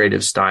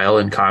illustrative style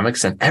in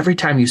comics, and every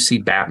time you see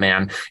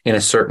Batman in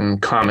a certain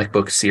comic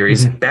book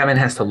series, Batman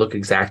has to look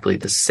exactly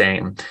the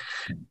same.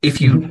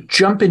 If you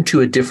jump into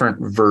a different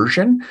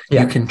version,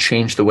 you can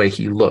change the way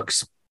he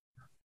looks.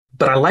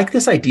 But I like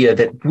this idea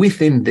that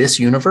within this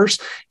universe,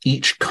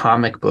 each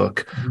comic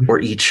book or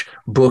each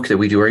book that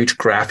we do, or each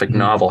graphic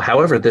novel,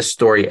 however this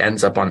story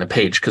ends up on the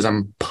page, because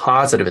I'm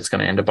positive it's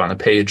going to end up on the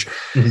page,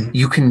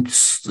 you can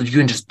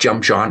just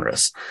jump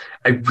genres.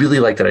 I really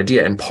like that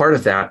idea. And part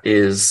of that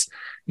is,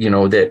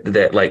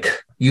 that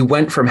like you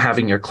went from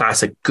having your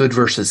classic good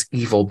versus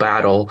evil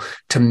battle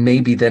to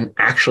maybe then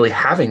actually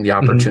having the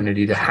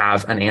opportunity to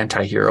have an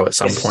anti-hero at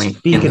some point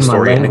in the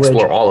story and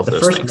explore all of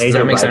those things. Does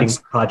that make sense?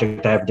 The first major writing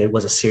project I ever did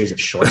was a series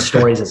of short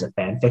stories as a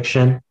fan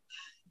fiction.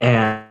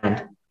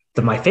 And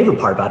my favorite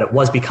part about it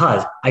was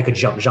because I could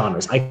jump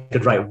genres. I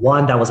could write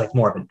one that was like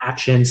more of an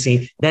action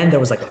scene. Then there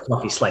was like a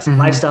fluffy slice of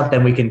life stuff.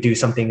 Then we can do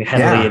something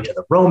heavily into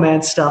the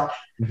romance stuff.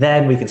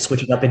 Then we can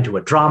switch it up into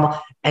a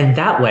drama. And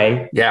that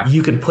way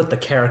you can put the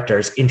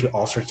characters into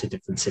all sorts of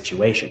different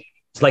situations.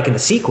 It's like in the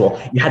sequel,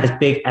 you had this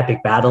big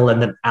epic battle and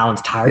then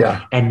Alan's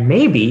tired. And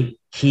maybe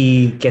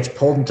he gets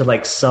pulled into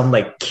like some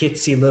like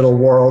kitsy little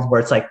world where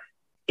it's like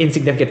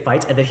insignificant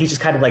fights, and then he's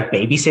just kind of like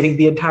babysitting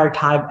the entire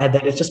time, and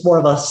then it's just more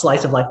of a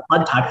slice of life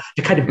fun time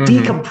to kind of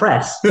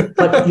decompress,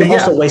 but you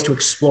also ways to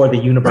explore the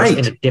universe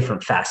in a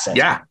different facet.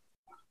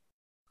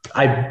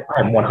 I'm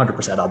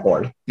 100% on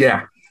board.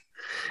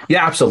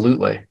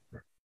 Absolutely.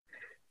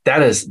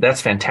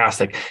 That's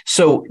fantastic.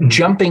 So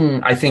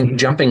jumping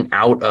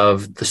out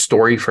of the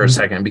story for a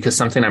second, because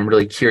something I'm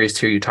really curious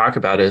to hear you talk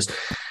about is,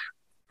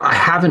 I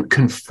haven't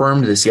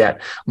confirmed this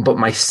yet, but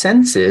my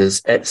sense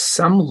is at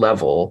some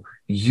level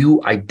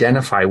you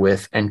identify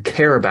with and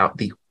care about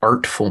the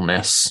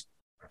artfulness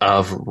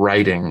of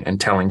writing and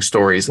telling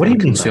stories and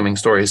consuming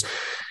stories.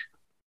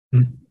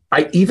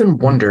 I even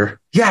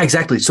wonder,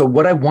 exactly. So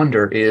what I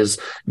wonder is,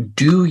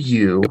 do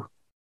you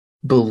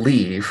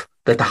believe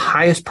that the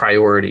highest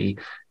priority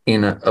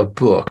in a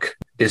book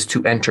is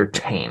to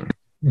entertain?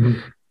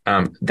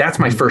 That's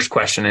my first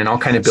question, and I'll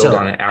kind of build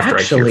on it after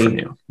I hear from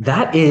you.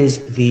 That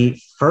is the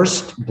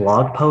first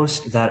blog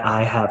post that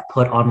I have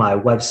put on my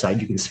website.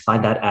 You can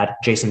find that at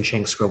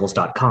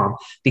jasonchengscribbles.com,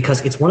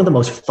 because it's one of the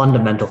most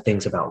fundamental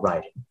things about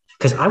writing.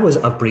 Because I was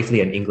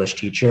briefly an English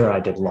teacher. I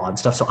did law and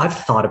stuff. So I've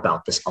thought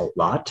about this a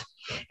lot,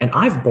 and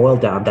I've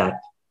boiled down that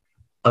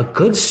a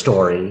good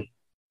story.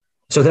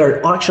 So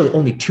there are actually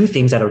only two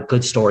things that a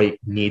good story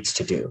needs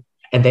to do,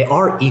 and they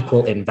are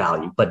equal in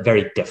value, but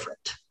very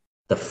different.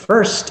 The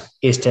first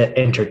is to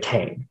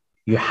entertain.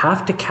 You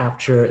have to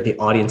capture the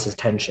audience's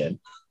attention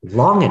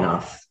long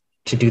enough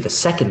to do the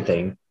second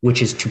thing,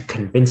 which is to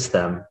convince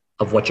them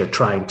of what you're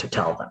trying to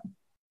tell them.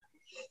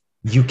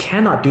 You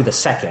cannot do the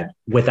second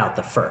without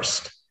the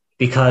first,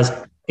 because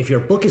if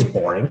your book is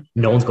boring,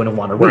 no one's going to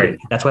want to read it.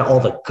 That's why all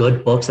the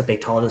good books that they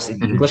taught us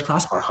in English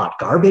class are hot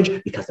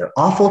garbage, because they're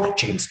awful.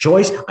 James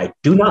Joyce, I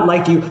do not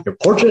like you. Your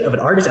portrait of an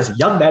artist as a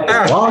young man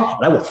is wrong,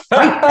 and I will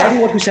fight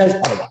anyone who says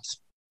otherwise.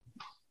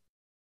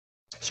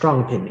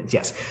 Strong opinions,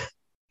 yes.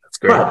 That's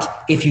great.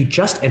 But if you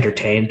just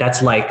entertain,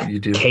 that's like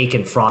cake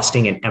and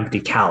frosting and empty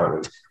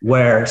calories,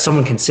 where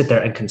someone can sit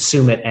there and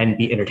consume it and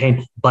be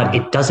entertained, but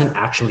it doesn't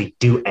actually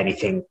do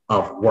anything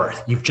of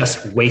worth. You've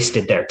just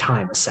wasted their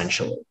time,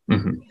 essentially.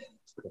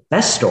 The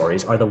best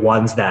stories are the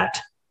ones that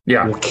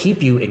will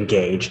keep you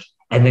engaged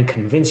and then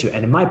convince you.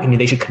 And in my opinion,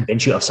 they should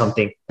convince you of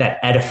something that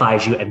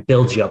edifies you and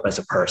builds you up as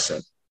a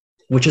person,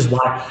 which is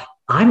why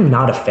I'm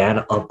not a fan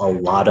of a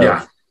lot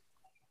of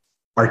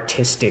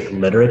artistic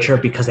literature,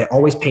 because they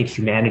always paint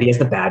humanity as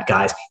the bad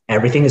guys.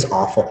 Everything is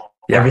awful.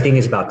 Everything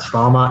is about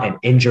trauma and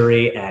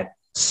injury and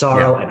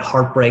sorrow and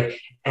heartbreak.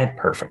 And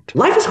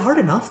life is hard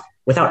enough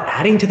without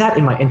adding to that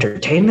in my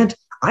entertainment.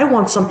 I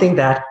want something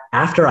that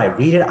after I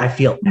read it, I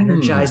feel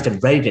energized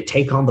and ready to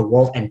take on the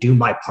world and do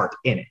my part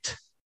in it.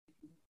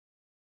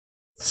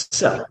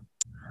 So.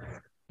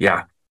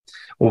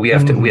 Well, we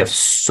have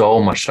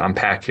so much to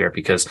unpack here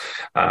because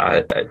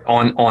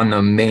on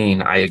the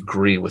main, I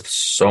agree with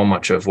so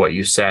much of what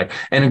you said.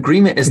 And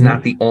agreement is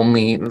not the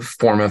only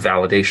form of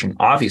validation,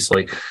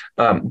 obviously.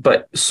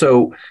 But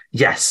so,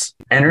 yes,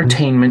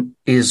 entertainment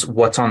is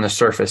what's on the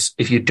surface.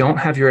 If you don't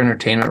have your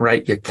entertainment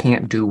right, you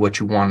can't do what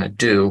you want to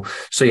do.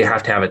 So you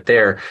have to have it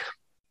there.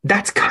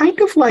 That's kind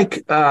of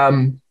like...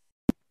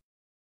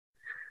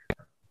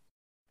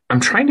 I'm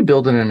trying to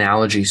build an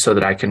analogy so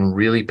that I can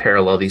really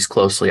parallel these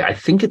closely. I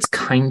think it's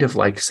kind of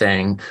like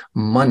saying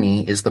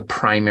money is the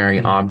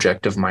primary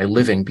object of my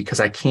living because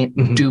I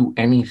can't do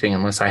anything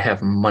unless I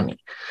have money.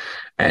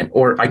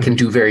 Or I can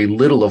do very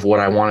little of what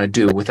I want to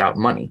do without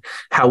money.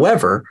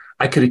 However,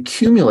 I could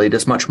accumulate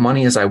as much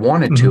money as I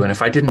wanted to. And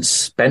if I didn't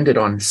spend it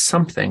on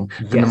something,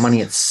 then the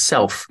money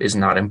itself is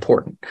not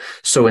important.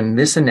 So in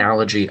this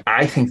analogy,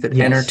 I think that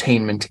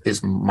entertainment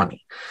is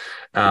money.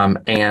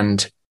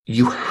 And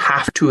you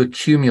have to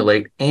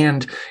accumulate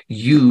and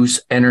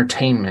use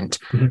entertainment,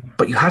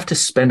 but you have to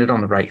spend it on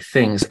the right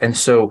things. And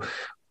so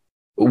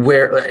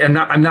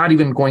I'm not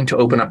even going to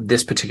open up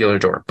this particular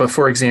door, but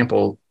for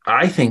example,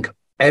 I think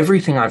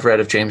everything I've read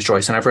of James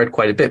Joyce, and I've read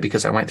quite a bit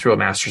because I went through a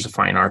Master's of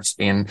Fine Arts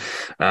in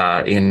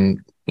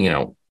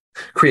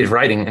creative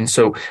writing. And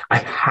so I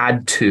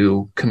had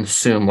to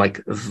consume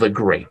like the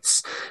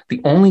greats. The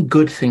only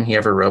good thing he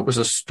ever wrote was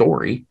a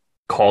story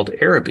called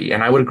Araby.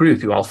 And I would agree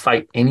with you. I'll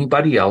fight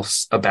anybody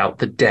else about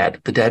The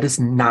Dead. The Dead is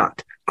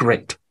not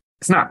great.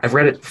 It's not. I've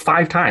read it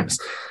 5 times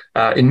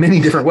in many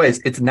different ways.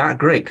 It's not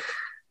great.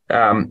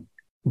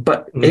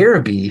 But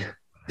Araby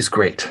is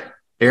great.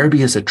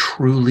 Araby is a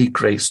truly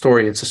great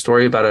story. It's a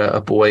story about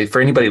a boy. For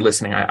anybody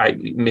listening, I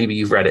maybe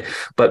you've read it,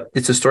 but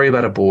it's a story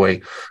about a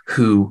boy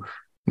who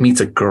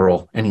meets a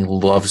girl and he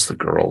loves the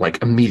girl,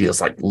 like immediately.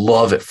 It's like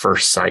love at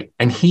first sight.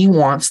 And he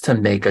wants to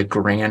make a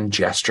grand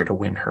gesture to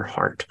win her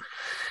heart.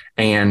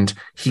 And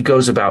he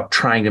goes about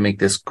trying to make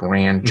this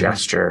grand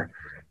gesture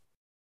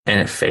and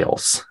it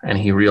fails. And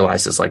he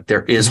realizes like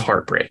there is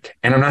heartbreak.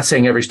 And I'm not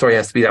saying every story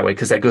has to be that way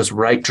because that goes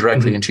right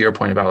directly into your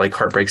point about like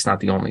heartbreak's not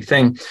the only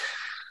thing.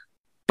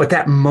 But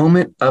that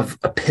moment of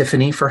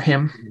epiphany for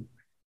him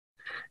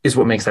is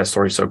what makes that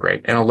story so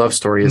great. And a love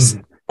story is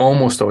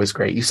almost always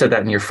great. You said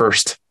that in your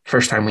first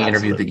time we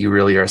interviewed that you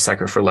really are a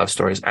sucker for love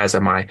stories, as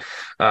am I.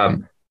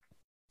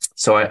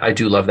 So I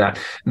do love that.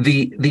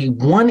 The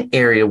one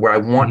area where I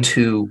want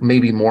to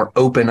maybe more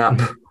open up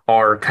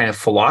our kind of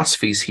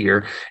philosophies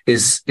here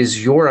is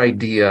your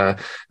idea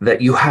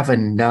that you have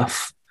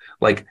enough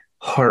like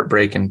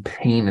heartbreak and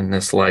pain in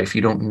this life.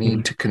 You don't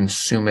need to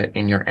consume it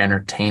in your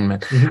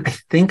entertainment. I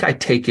think I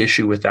take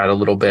issue with that a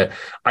little bit.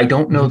 I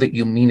don't know that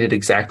you mean it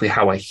exactly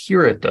how I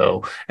hear it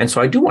though. And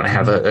so I do want to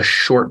have a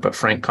short but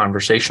frank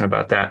conversation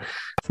about that.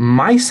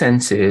 My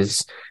sense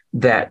is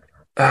that,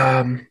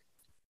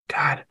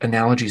 God,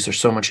 analogies are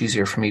so much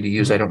easier for me to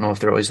use. I don't know if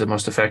they're always the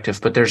most effective,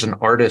 but there's an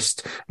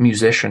artist,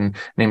 musician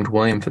named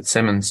William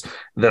Fitzsimmons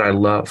that I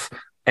love.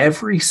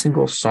 Every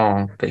single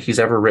song that he's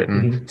ever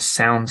written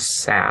sounds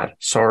sad,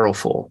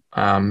 sorrowful.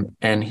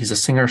 And he's a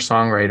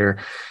singer-songwriter.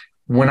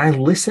 When I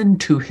listen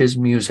to his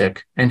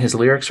music, and his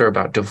lyrics are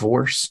about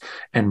divorce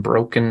and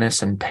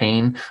brokenness and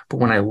pain, but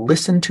when I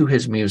listen to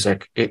his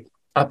music, it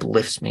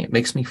uplifts me. It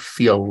makes me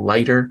feel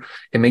lighter.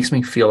 It makes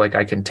me feel like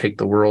I can take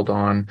the world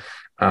on.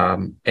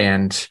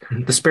 And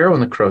The Sparrow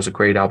and the Crow is a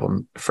great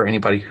album for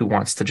anybody who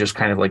wants to just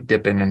kind of like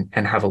dip in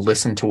and have a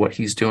listen to what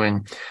he's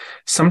doing.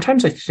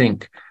 Sometimes I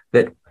think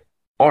that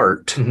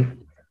art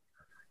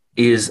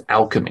is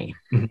alchemy.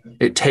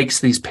 It takes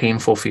these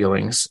painful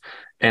feelings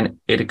and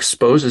it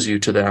exposes you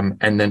to them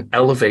and then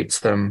elevates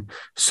them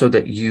so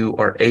that you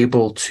are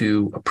able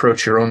to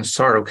approach your own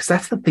sorrow, because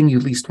that's the thing you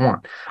least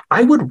want.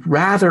 I would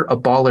rather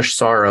abolish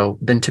sorrow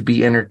than to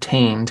be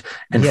entertained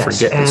and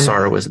forget that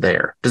sorrow is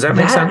there. Does that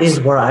make sense? That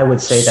is where I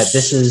would say that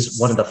this is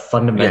one of the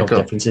fundamental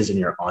differences in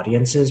your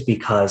audiences,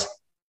 because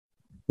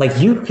like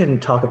you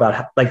can talk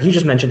about, like you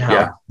just mentioned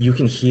how you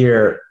can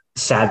hear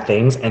sad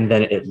things and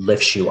then it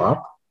lifts you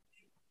up.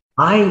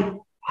 I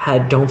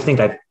don't think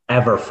I've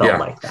ever felt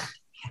like that.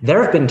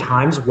 There have been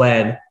times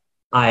when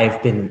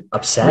I've been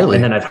upset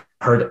and then I've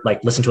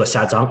listened to a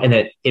sad song and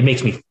it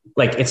makes me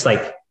like, it's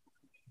like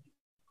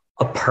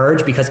a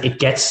purge because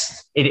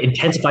it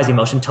intensifies the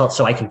emotion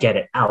so I can get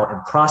it out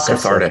and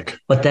process it.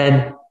 But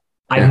then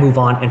I move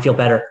on and feel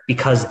better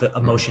because the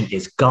emotion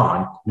is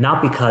gone,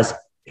 not because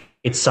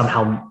it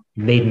somehow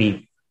made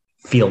me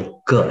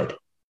feel good,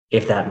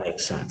 if that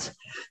makes sense.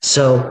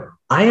 So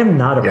I am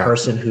not a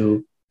person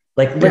who,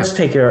 like, let's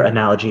take your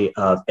analogy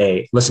of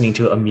listening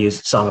to a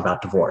song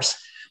about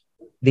divorce.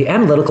 The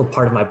analytical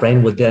part of my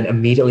brain would then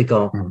immediately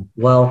go,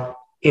 well,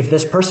 if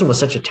this person was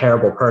such a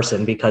terrible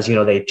person because, you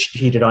know, they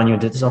cheated on you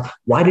and did this,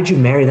 why did you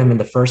marry them in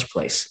the first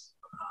place?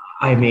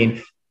 I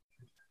mean,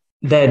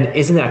 then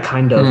isn't that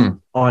kind of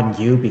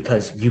on you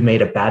because you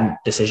made a bad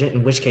decision?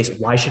 In which case,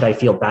 why should I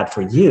feel bad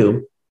for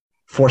you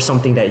for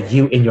something that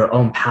you in your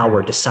own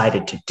power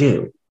decided to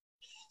do?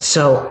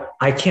 So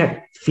I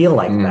can't feel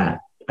like that.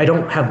 I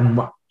don't have,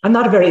 I'm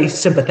not a very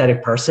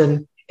sympathetic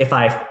person.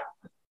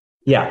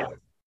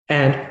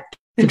 And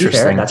To be fair,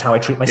 Interesting. that's how I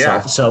treat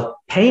myself. Yeah. So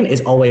pain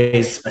is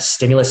always a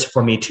stimulus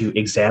for me to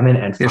examine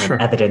and Yeah, find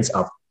sure. evidence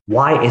of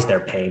why is there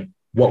pain?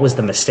 What was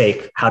the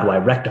mistake? How do I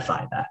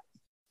rectify that?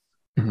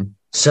 Mhm.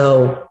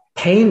 So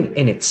pain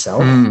in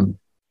itself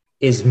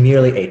is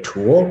merely a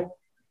tool,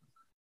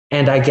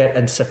 and I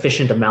get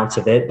sufficient amounts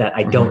of it that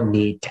I don't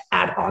need to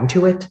add on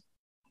to it.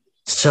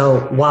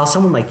 So while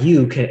someone like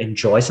you can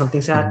enjoy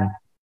something sad,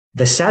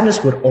 the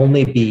sadness would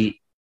only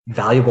be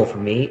valuable for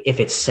me if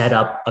it set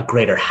up a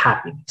greater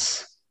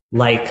happiness.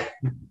 Like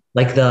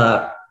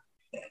the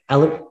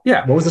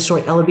Yeah. what was the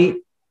story?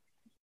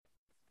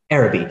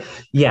 Araby.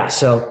 Yeah.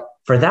 So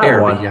for that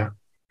Araby, one, yeah.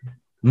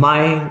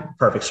 my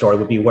perfect story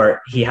would be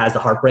where he has the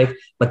heartbreak,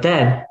 but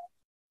then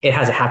it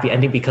has a happy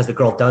ending because the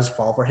girl does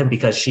fall for him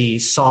because she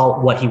saw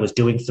what he was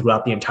doing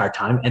throughout the entire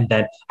time. And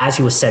then as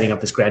he was setting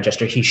up this grand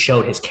gesture, he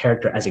showed his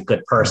character as a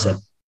good person.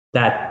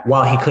 That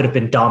while he could have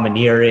been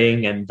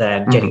domineering and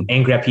then getting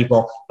angry at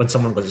people when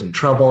someone was in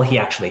trouble, he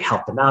actually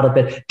helped them out a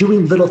bit,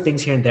 doing little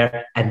things here and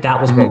there. And that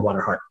was what won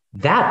her heart.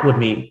 That would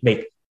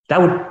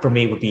for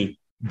me would be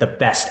the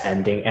best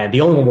ending. And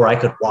the only one where I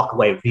could walk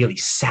away really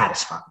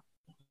satisfied.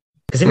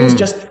 Because if it was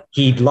just,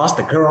 he lost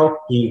the girl,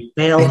 he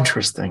failed.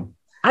 Interesting.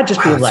 I'd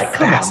just be like,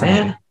 come on,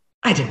 man.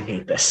 I didn't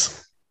need this.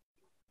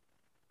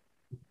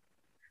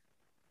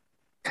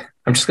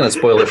 I'm just going to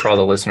spoil it for all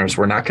the listeners.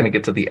 We're not going to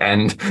get to the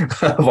end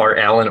of our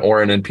Alan,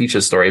 Oren, and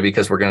Peach's story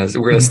because we're going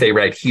to stay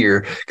right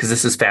here because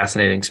this is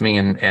fascinating to me,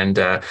 and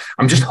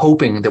I'm just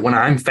hoping that when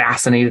I'm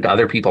fascinated,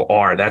 other people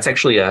are. That's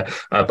actually a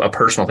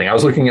personal thing. I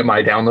was looking at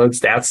my download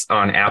stats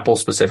on Apple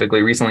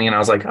specifically recently, and I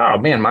was like, oh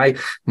man, my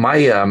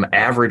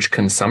average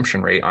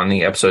consumption rate on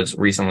the episodes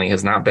recently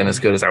has not been as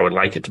good as I would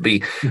like it to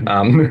be.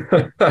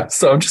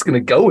 So I'm just going to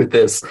go with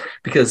this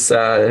because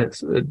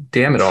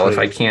damn it all, if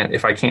I can't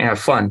have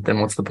fun, then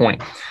what's the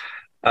point?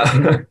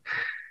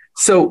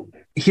 So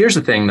here's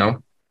the thing,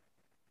 though,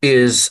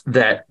 is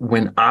that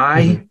when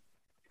I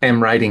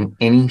am writing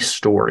any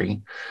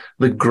story,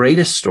 the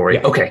greatest story.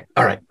 Yeah. Okay.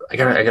 All right. I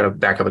gotta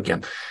back up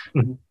again.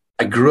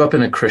 I grew up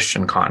in a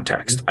Christian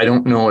context. I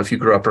don't know if you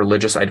grew up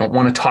religious. I don't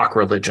want to talk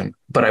religion,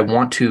 but I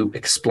want to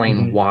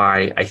explain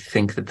why I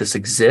think that this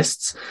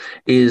exists.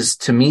 Is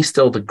to me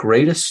still the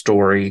greatest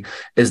story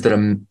is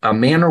that a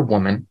man or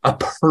woman, a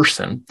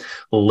person,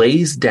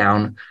 lays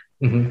down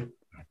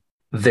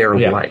their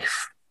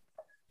life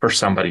for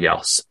somebody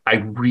else. I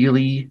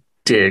really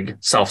dig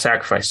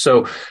self-sacrifice.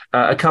 So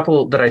a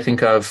couple that I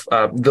think of,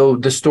 though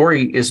the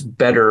story is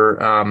better,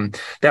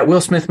 that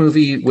Will Smith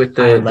movie with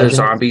the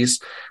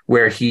zombies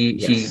where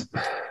he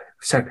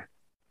said,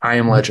 I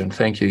Am Legend.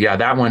 Thank you. Yeah,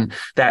 that one,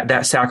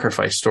 that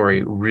sacrifice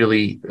story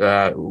really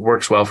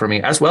works well for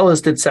me, as well as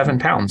did 7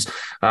 Pounds.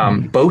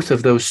 Both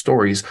of those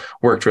stories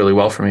worked really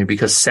well for me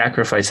because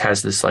sacrifice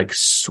has this like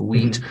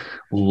sweet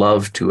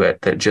love to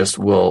it that just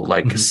will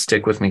like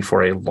stick with me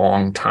for a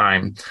long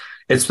time.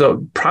 It's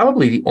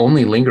probably the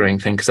only lingering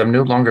thing because I'm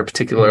no longer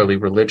particularly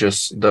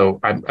religious, though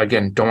I,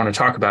 again, don't want to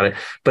talk about it.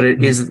 But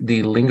it is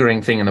the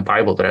lingering thing in the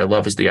Bible that I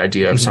love is the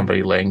idea of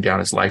somebody laying down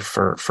his life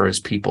for his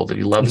people, that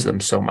he loves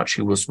them so much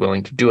he was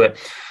willing to do it.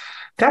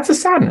 That's a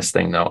sadness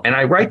thing, though. And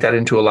I write that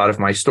into a lot of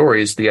my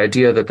stories, the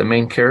idea that the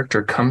main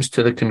character comes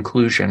to the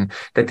conclusion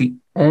that the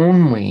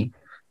only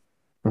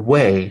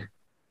way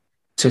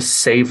to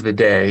save the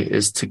day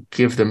is to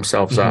give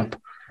themselves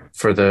up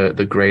for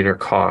the greater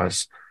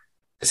cause.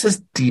 This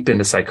is deep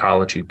into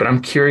psychology, but I'm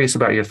curious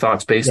about your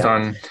thoughts based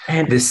on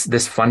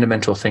this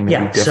fundamental thing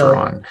that we differ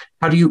on.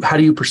 How do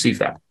you perceive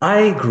that?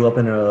 I grew up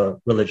in a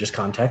religious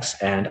context,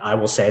 and I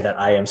will say that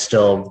I am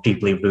still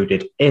deeply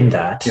rooted in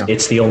that. Yeah.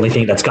 It's the only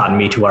thing that's gotten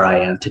me to where I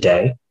am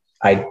today.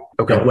 I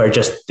don't wear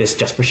just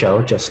for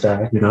show, just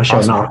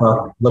showing off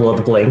a little of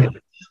the bling.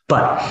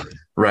 But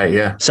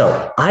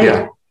so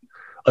I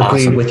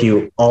agree with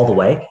you all the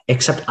way,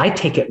 except I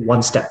take it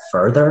one step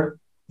further.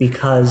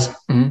 Because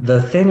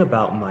the thing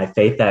about my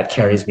faith that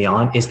carries me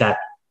on is that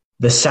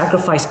the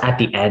sacrifice at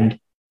the end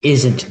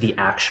isn't the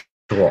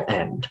actual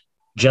end.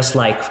 Just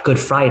like Good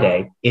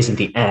Friday isn't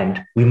the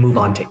end, we move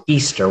on to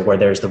Easter where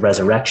there's the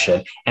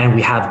resurrection and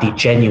we have the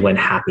genuine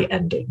happy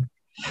ending.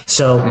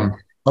 So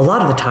a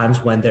lot of the times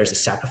when there's a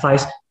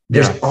sacrifice,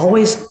 there's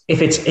always,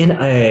 if it's in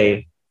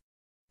a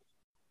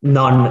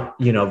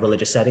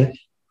non-religious setting,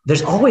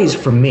 there's always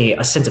for me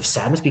a sense of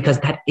sadness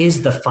because that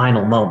is the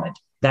final moment.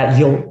 That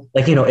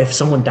if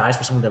someone dies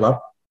for someone they love,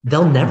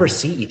 they'll never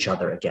see each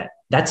other again.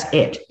 That's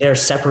it. They're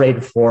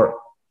separated for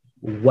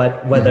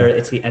whether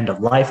it's the end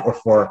of life or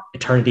for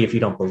eternity if you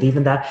don't believe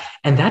in that.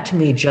 And that to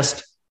me,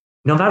 just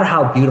no matter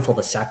how beautiful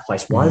the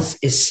sacrifice was,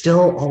 is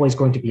still always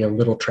going to be a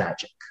little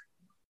tragic.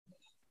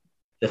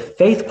 The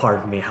faith part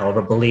of me,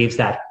 however, believes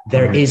that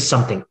there is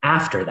something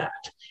after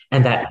that.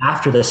 And that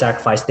after the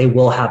sacrifice, they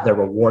will have their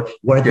reward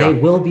where they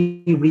will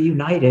be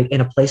reunited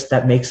in a place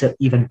that makes it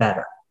even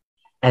better.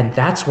 And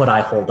that's what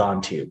I hold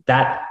on to.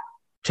 That,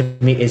 to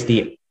me, is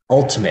the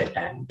ultimate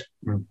end.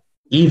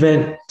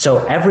 Even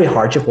so, every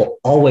hardship will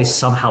always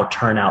somehow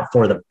turn out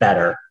for the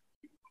better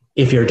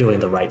if you're doing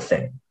the right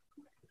thing.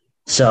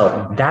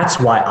 So that's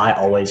why I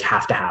always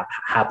have to have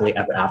happily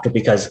ever after,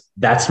 because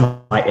that's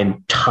my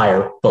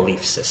entire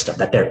belief system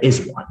that there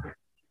is one.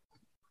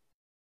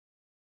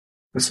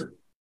 This is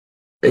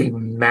a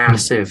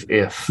massive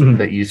if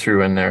that you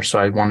threw in there, so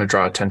I want to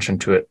draw attention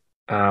to it.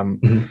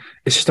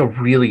 It's just a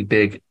really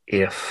big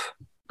if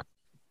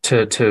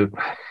to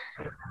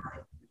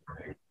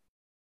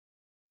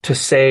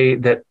say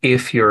that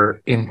if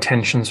your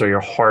intentions or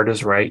your heart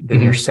is right,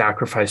 then your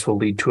sacrifice will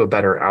lead to a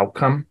better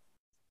outcome.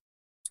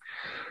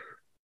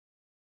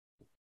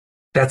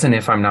 That's an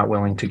if I'm not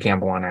willing to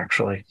gamble on,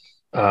 actually.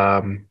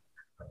 I'm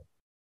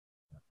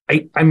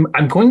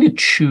going to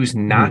choose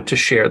not to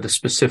share the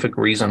specific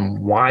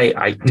reason why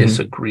I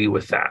disagree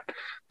with that,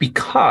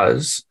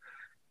 because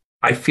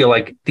I feel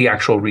like the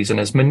actual reason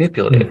is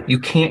manipulative. You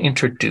can't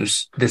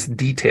introduce this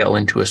detail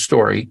into a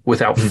story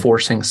without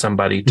forcing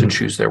somebody to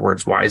choose their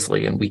words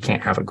wisely, and we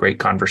can't have a great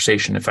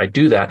conversation if I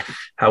do that.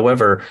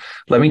 However,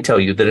 let me tell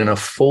you that in a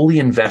fully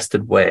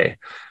invested way,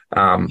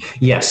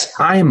 yes,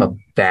 I am a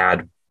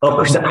bad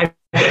person. I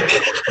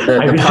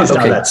realized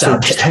how that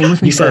sounded. So just hang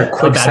with me for a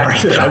quick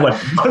second. I went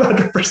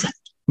 100%.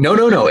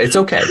 No, it's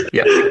okay.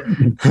 Yeah.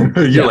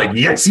 You're like,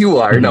 yes, you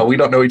are. No, we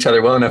don't know each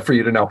other well enough for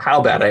you to know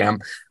how bad I am.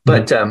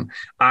 But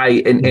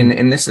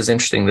and this is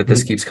interesting that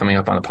this keeps coming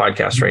up on the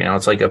podcast right now.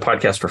 It's like a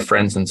podcast for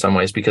friends in some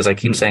ways, because I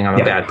keep saying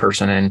I'm a bad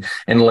person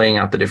and laying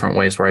out the different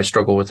ways where I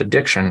struggle with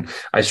addiction.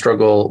 I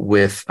struggle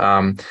with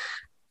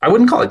I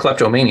wouldn't call it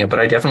kleptomania, but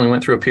I definitely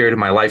went through a period of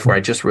my life where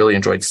I just really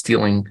enjoyed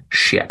stealing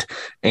shit.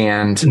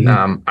 And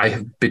I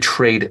have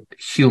betrayed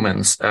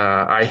humans.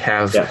 I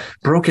have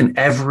broken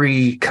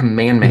every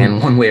commandment in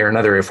one way or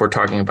another, if we're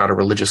talking about a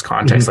religious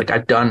context. Like,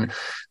 I've done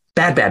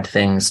bad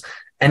things.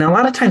 And a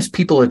lot of times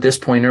people at this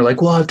point are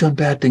like, well, I've done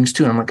bad things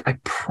too. And I'm like, I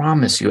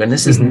promise you. And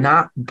this is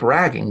not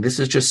bragging. This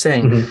is just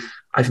saying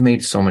I've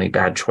made so many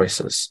bad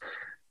choices.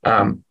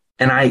 And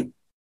I'm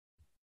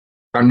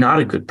not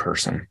a good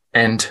person.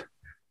 And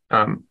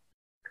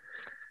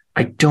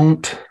I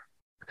don't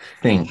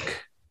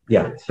think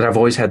that I've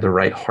always had the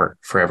right heart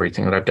for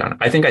everything that I've done.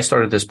 I think I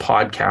started this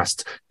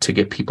podcast to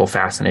get people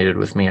fascinated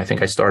with me. I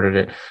think I started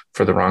it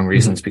for the wrong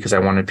reasons, because I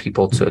wanted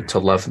people to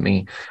love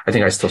me. I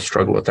think I still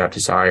struggle with that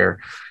desire.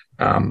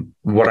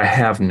 What I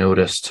have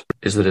noticed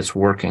is that it's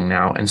working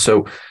now. And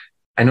so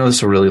I know this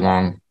is a really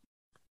long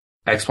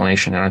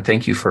explanation, and I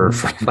thank you for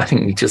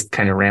letting me just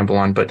kind of ramble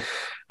on, but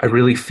I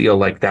really feel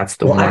like that's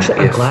the one.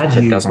 Actually, I'm glad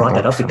you brought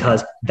that up,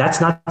 because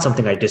that's not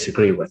something I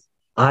disagree with.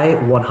 I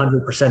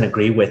 100%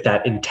 agree with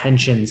that.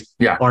 Intentions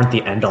aren't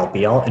the end all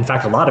be all. In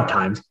fact, a lot of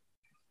times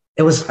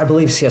it was, I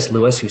believe, C.S.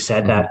 Lewis who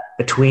said that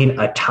between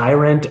a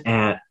tyrant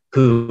and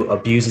who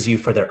abuses you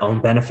for their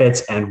own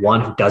benefits and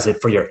one who does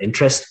it for your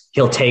interest,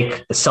 he'll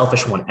take the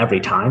selfish one every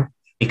time,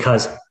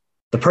 because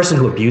the person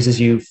who abuses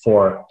you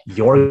for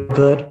your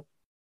good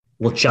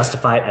will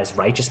justify it as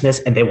righteousness,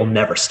 and they will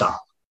never stop.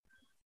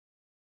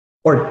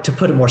 Or to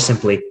put it more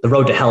simply, the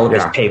road to hell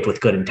is paved with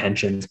good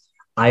intentions.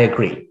 I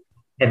agree.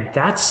 And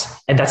that's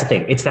the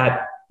thing. It's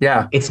that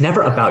it's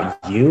never about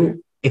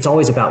you. It's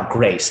always about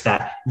grace,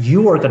 that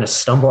you are going to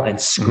stumble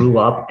and screw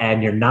up,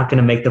 and you're not going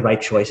to make the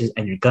right choices,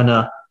 and you're going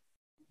to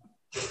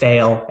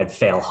fail and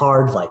fail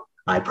hard, like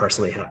I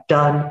personally have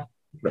done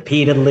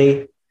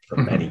repeatedly for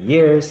many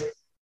years.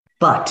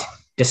 But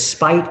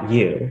despite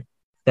you,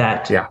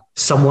 that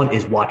someone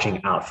is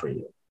watching out for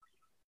you.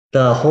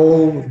 The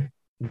whole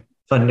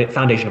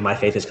foundation of my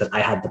faith is because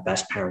I had the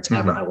best parents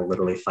ever. I will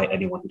literally fight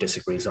anyone who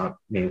disagrees on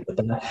me with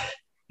them.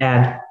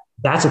 And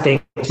that's the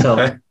thing.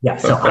 So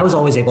so I was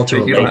always able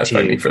to relate to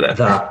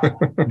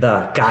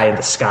the guy in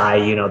the sky,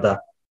 the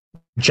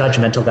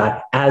judgmental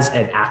guy, as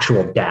an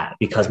actual dad,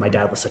 because my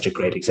dad was such a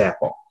great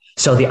example.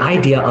 So the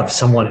idea of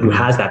someone who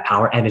has that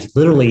power and is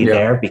literally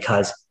there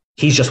because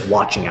he's just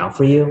watching out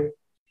for you,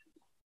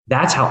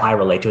 that's how I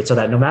relate to it. So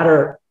that no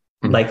matter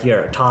like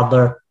your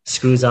toddler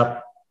screws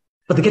up,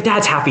 but the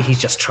dad's happy he's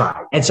just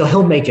tried. And so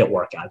he'll make it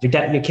work out.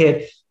 Your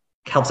kid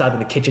helps out in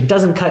the kitchen,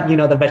 doesn't cut,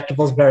 the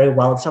vegetables very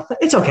well and stuff.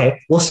 It's okay.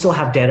 We'll still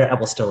have dinner and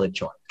we'll still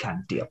enjoy it, kind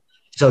of deal.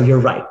 So you're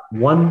right.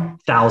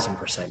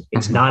 1,000%.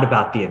 It's not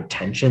about the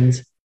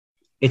intentions.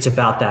 It's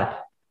about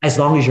that. As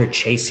long as you're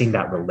chasing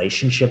that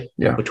relationship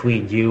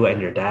between you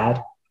and your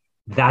dad,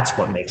 that's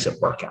what makes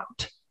it work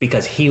out,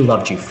 because he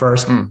loved you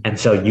first. And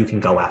so you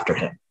can go after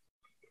him.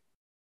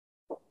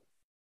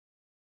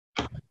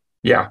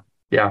 Yeah.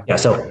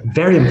 So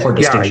very important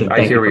distinction.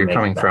 I hear where you're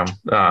coming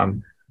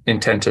from.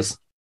 Intent is.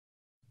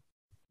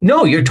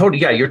 No, you're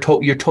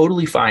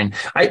totally fine.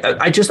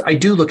 I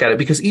do look at it,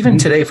 because even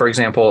today, for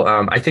example,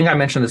 I think I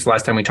mentioned this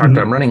last time we talked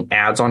about, I'm running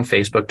ads on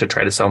Facebook to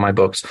try to sell my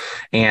books,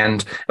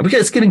 and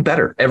because it's getting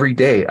better every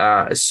day.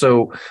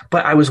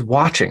 But I was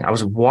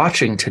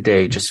watching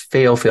today just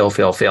fail.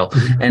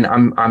 And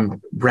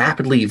I'm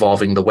rapidly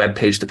evolving the web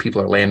page that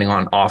people are landing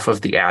on off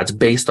of the ads,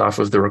 based off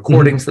of the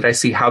recordings that I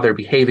see, how they're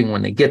behaving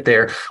when they get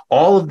there,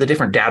 all of the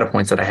different data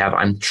points that I have.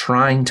 I'm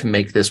trying to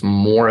make this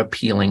more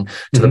appealing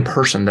to the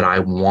person that I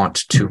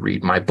want to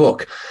read my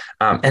book.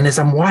 And as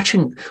I'm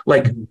watching,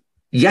 like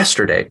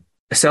yesterday,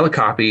 sell a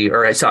copy,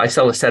 or I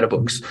sell a set of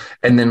books.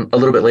 And then a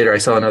little bit later, I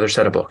sell another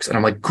set of books. And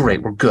I'm like,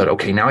 great, we're good.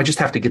 Okay, now I just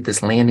have to get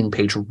this landing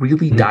page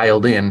really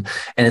dialed in,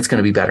 and it's going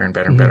to be better and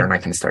better and better. And I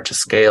can start to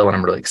scale, and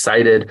I'm really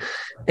excited.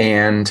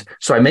 And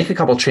so I make a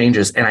couple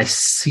changes, and I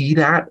see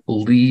that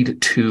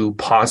lead to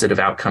positive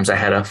outcomes. I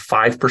had a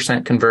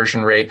 5%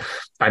 conversion rate.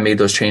 I made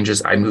those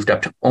changes. I moved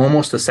up to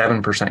almost a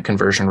 7%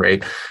 conversion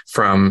rate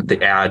from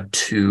the ad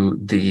to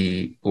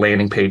the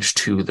landing page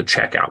to the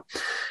checkout.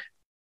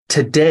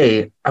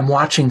 Today, I'm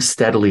watching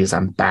steadily as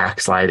I'm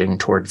backsliding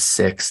towards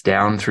 6,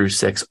 down through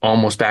 6,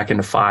 almost back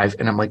into 5.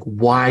 And I'm like,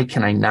 why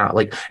can I not?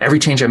 Like, every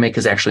change I make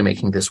is actually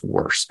making this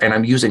worse. And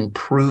I'm using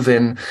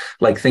proven,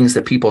 like, things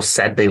that people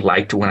said they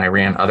liked when I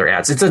ran other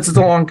ads.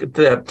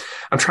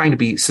 I'm trying to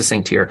be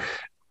succinct here.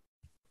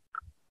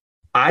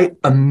 I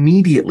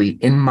immediately,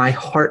 in my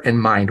heart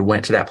and mind,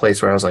 went to that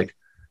place where I was like,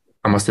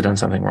 I must have done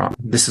something wrong.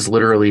 This is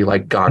literally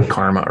like God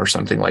karma or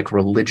something. Like,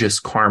 religious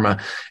karma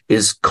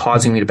is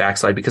causing me to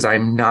backslide because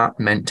I'm not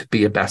meant to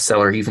be a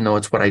bestseller, even though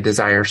it's what I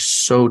desire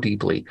so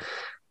deeply.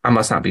 I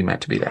must not be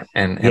meant to be that.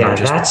 And I'm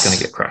just going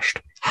to get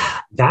crushed.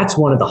 That's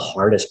one of the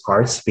hardest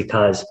parts,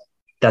 because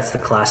that's the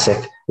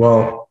classic,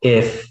 well,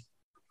 if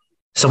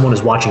someone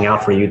is watching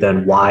out for you,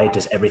 then why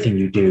does everything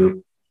you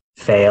do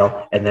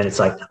fail? And then it's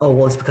like, oh,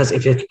 well, it's because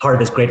if it's part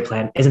of his great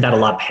plan, isn't that a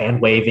lot of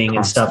hand waving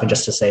and stuff? And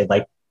just to say,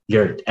 like,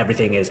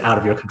 everything is out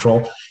of your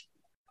control.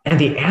 And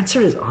the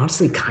answer is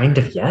honestly kind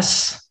of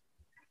yes,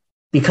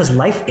 because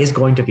life is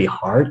going to be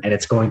hard and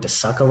it's going to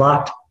suck a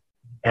lot.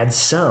 And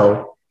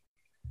so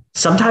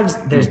sometimes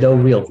there's no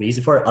real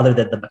reason for it other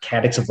than the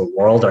mechanics of the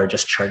world are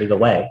just churning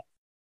away.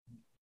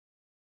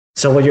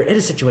 So when you're in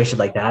a situation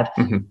like that,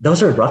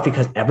 those are rough,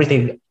 because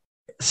everything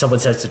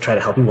someone says to try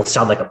to help you will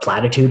sound like a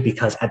platitude,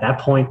 because at that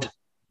point,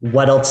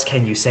 what else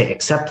can you say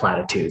except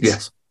platitudes?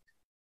 Yes.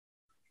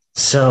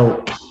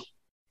 So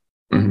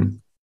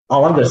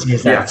all I'm going to say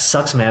is that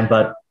sucks, man,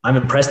 but I'm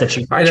impressed that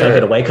you chugged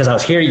it away, because I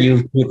was hearing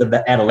you with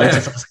the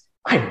analytics. I was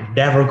like, I'm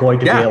never going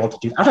to be able to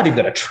do that. I'm not even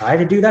going to try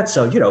to do that.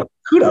 So,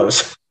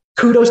 kudos.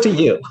 Kudos to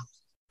you.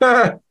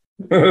 Yeah.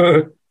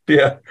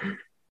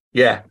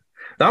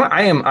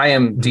 I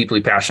am deeply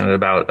passionate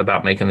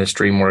about making this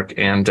dream work,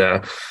 and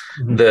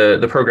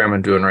the program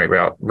I'm doing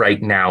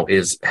right now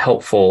is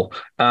helpful.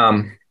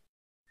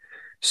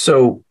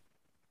 So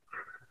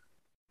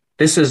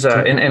this is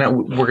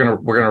and we're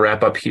gonna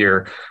wrap up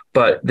here,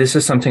 but this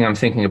is something I'm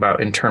thinking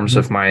about in terms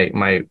of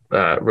my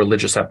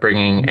religious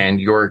upbringing and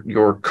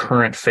your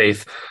current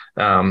faith,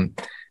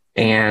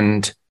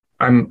 and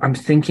I'm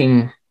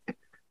thinking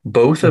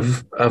both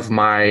of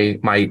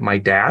my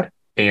dad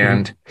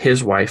and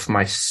his wife,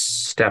 my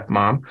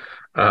stepmom,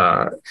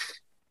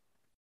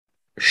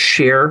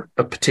 share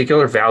a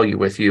particular value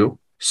with you.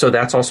 So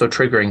that's also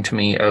triggering to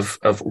me of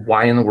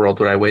why in the world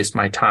would I waste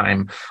my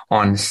time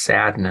on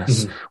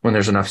sadness when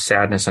there's enough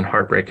sadness and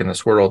heartbreak in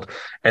this world.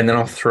 And then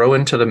I'll throw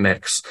into the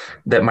mix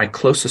that my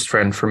closest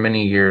friend for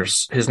many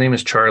years, his name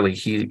is Charlie.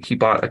 He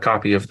bought a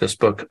copy of this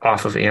book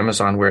off of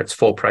Amazon where it's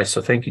full price.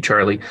 So thank you,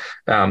 Charlie.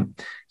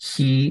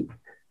 He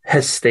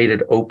has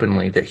stated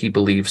openly that he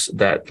believes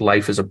that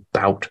life is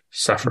about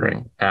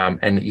suffering,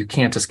 and you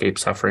can't escape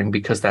suffering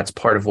because that's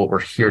part of what we're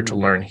here to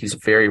learn. He's a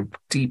very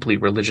deeply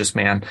religious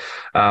man.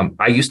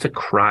 I used to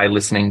cry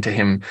listening to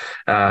him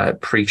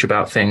preach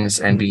about things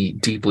and be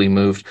deeply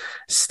moved.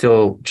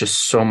 Still,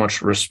 just so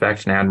much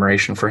respect and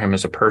admiration for him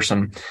as a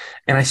person.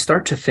 And I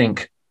start to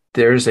think,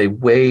 there's a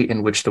way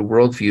in which the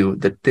worldview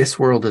that this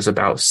world is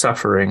about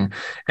suffering.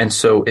 And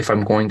so if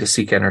I'm going to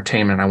seek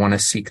entertainment, I want to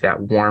seek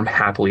that warm,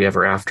 happily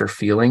ever after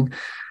feeling.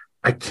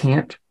 I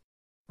can't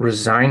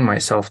resign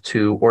myself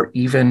to, or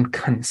even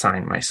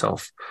consign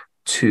myself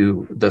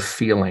to, the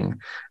feeling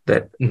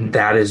that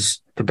that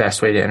is the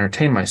best way to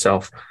entertain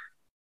myself.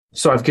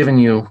 So I've given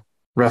you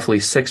roughly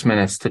 6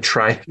 minutes to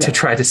try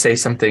to say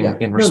something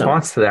in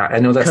response to that. I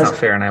know that's not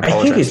fair, and I apologize.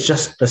 I think it's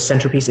just the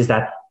centerpiece is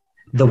that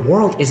the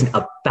world isn't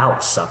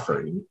about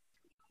suffering.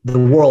 The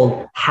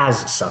world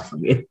has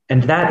suffering.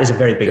 And that is a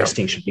very big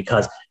distinction,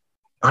 because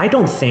I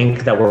don't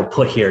think that we're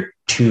put here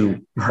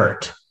to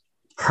hurt.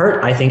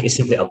 Hurt, I think, is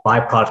simply a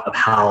byproduct of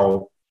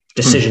how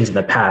decisions in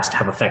the past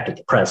have affected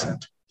the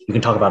present. You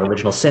can talk about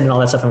original sin and all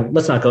that stuff, and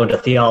let's not go into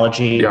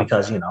theology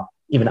because,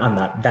 even I'm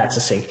not that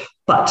succinct.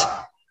 But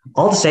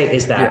all to say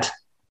is that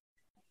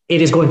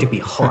it is going to be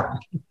hard.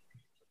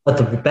 But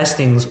the best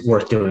things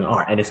worth doing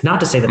are. And it's not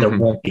to say that there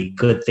won't be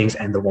good things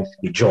and there won't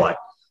be joy.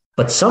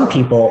 But some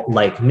people,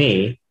 like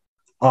me,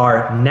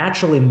 are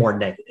naturally more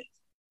negative.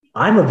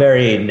 I'm a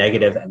very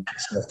negative and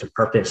pessimistic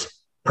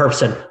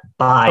person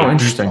by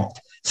default.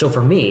 So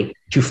for me,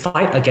 to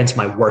fight against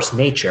my worst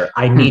nature,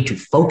 I need to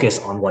focus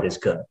on what is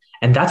good.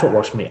 And that's what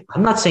works for me.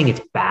 I'm not saying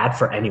it's bad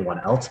for anyone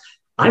else.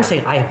 I'm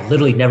saying I have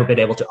literally never been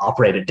able to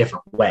operate a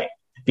different way,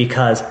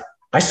 because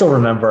I still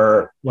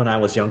remember when I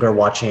was younger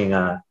watching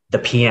The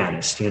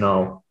Pianist.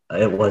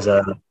 It was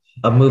a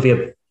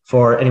movie,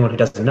 for anyone who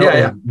doesn't know,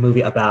 a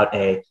movie about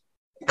a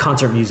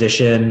concert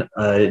musician,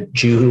 a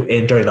Jew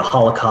during the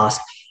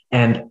Holocaust.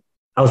 And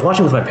I was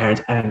watching with my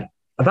parents, and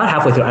about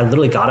halfway through, I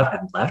literally got up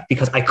and left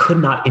because I could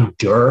not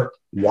endure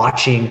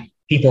watching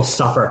people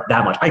suffer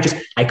that much.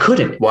 I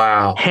couldn't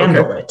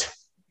handle it.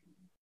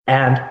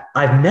 And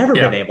I've never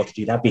been able to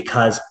do that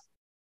because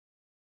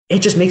it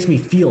just makes me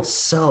feel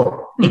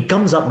it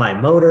gums up my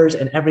motors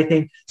and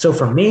everything. So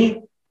for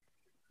me,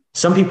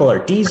 some people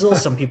are diesel,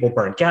 some people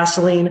burn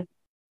gasoline.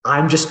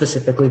 I'm just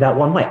specifically that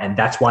one way. And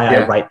that's why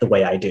I write the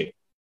way I do.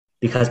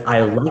 Because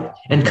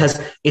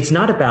because it's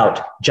not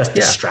about just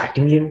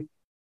distracting you.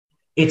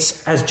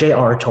 It's, as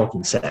J.R.R.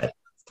 Tolkien said,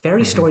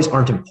 fairy stories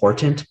aren't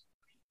important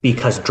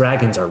because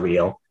dragons are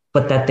real,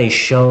 but that they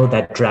show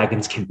that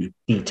dragons can be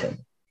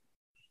beaten.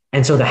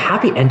 And so the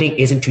happy ending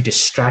isn't to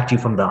distract you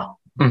from the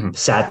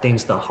sad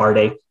things, the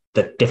heartache,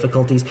 the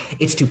difficulties.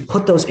 It's to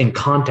put those in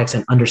context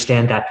and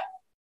understand that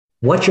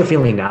what you're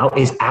feeling now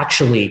is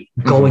actually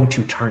going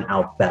to turn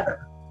out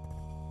better.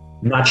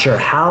 Not sure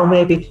how,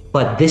 maybe,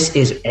 but this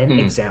is an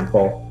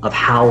example of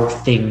how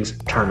things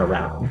turn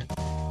around.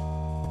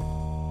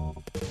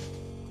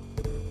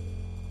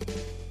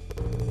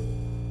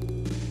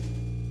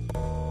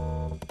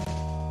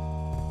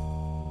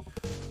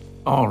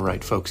 All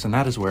right, folks, and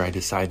that is where I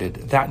decided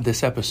that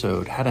this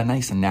episode had a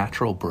nice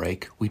natural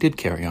break. We did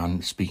carry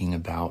on speaking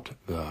about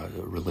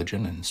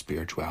religion and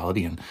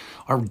spirituality and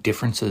our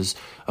differences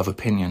of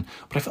opinion,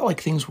 but I felt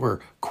like things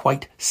were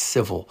quite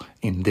civil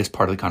in this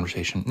part of the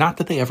conversation. Not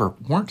that they ever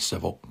weren't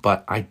civil,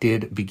 but I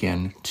did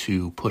begin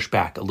to push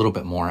back a little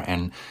bit more.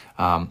 And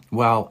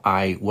while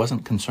I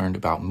wasn't concerned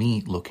about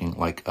me looking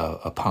like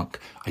a punk,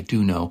 I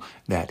do know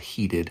that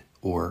heated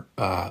or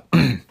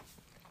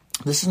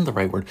this isn't the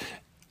right word.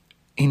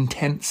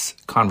 Intense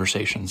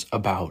conversations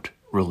about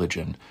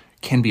religion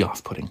can be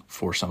off-putting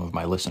for some of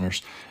my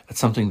listeners.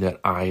 It's something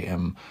that I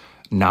am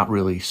not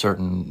really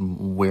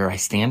certain where I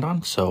stand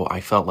on, so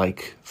I felt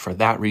like for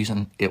that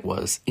reason it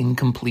was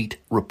incomplete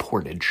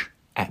reportage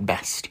at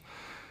best.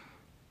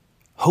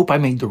 Hope I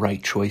made the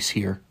right choice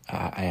here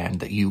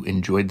and that you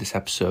enjoyed this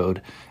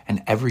episode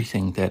and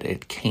everything that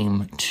it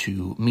came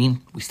to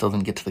mean. We still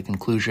didn't get to the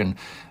conclusion.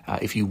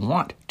 If you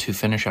want to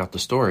finish out the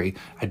story,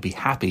 I'd be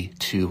happy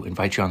to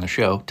invite you on the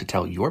show to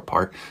tell your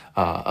part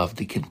of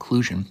the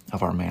conclusion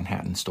of our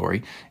Manhattan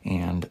story.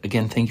 And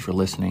again, thank you for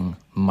listening.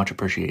 Much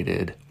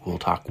appreciated. We'll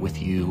talk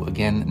with you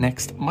again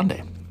next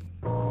Monday.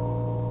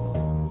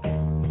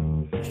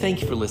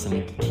 Thank you for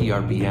listening to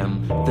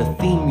TRBM. The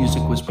theme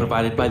music was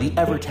provided by the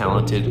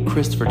ever-talented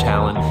Christopher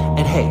Talon.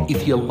 And hey,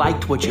 if you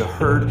liked what you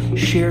heard,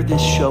 share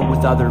this show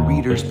with other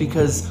readers,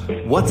 because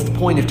what's the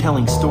point of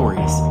telling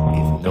stories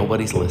if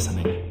nobody's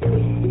listening?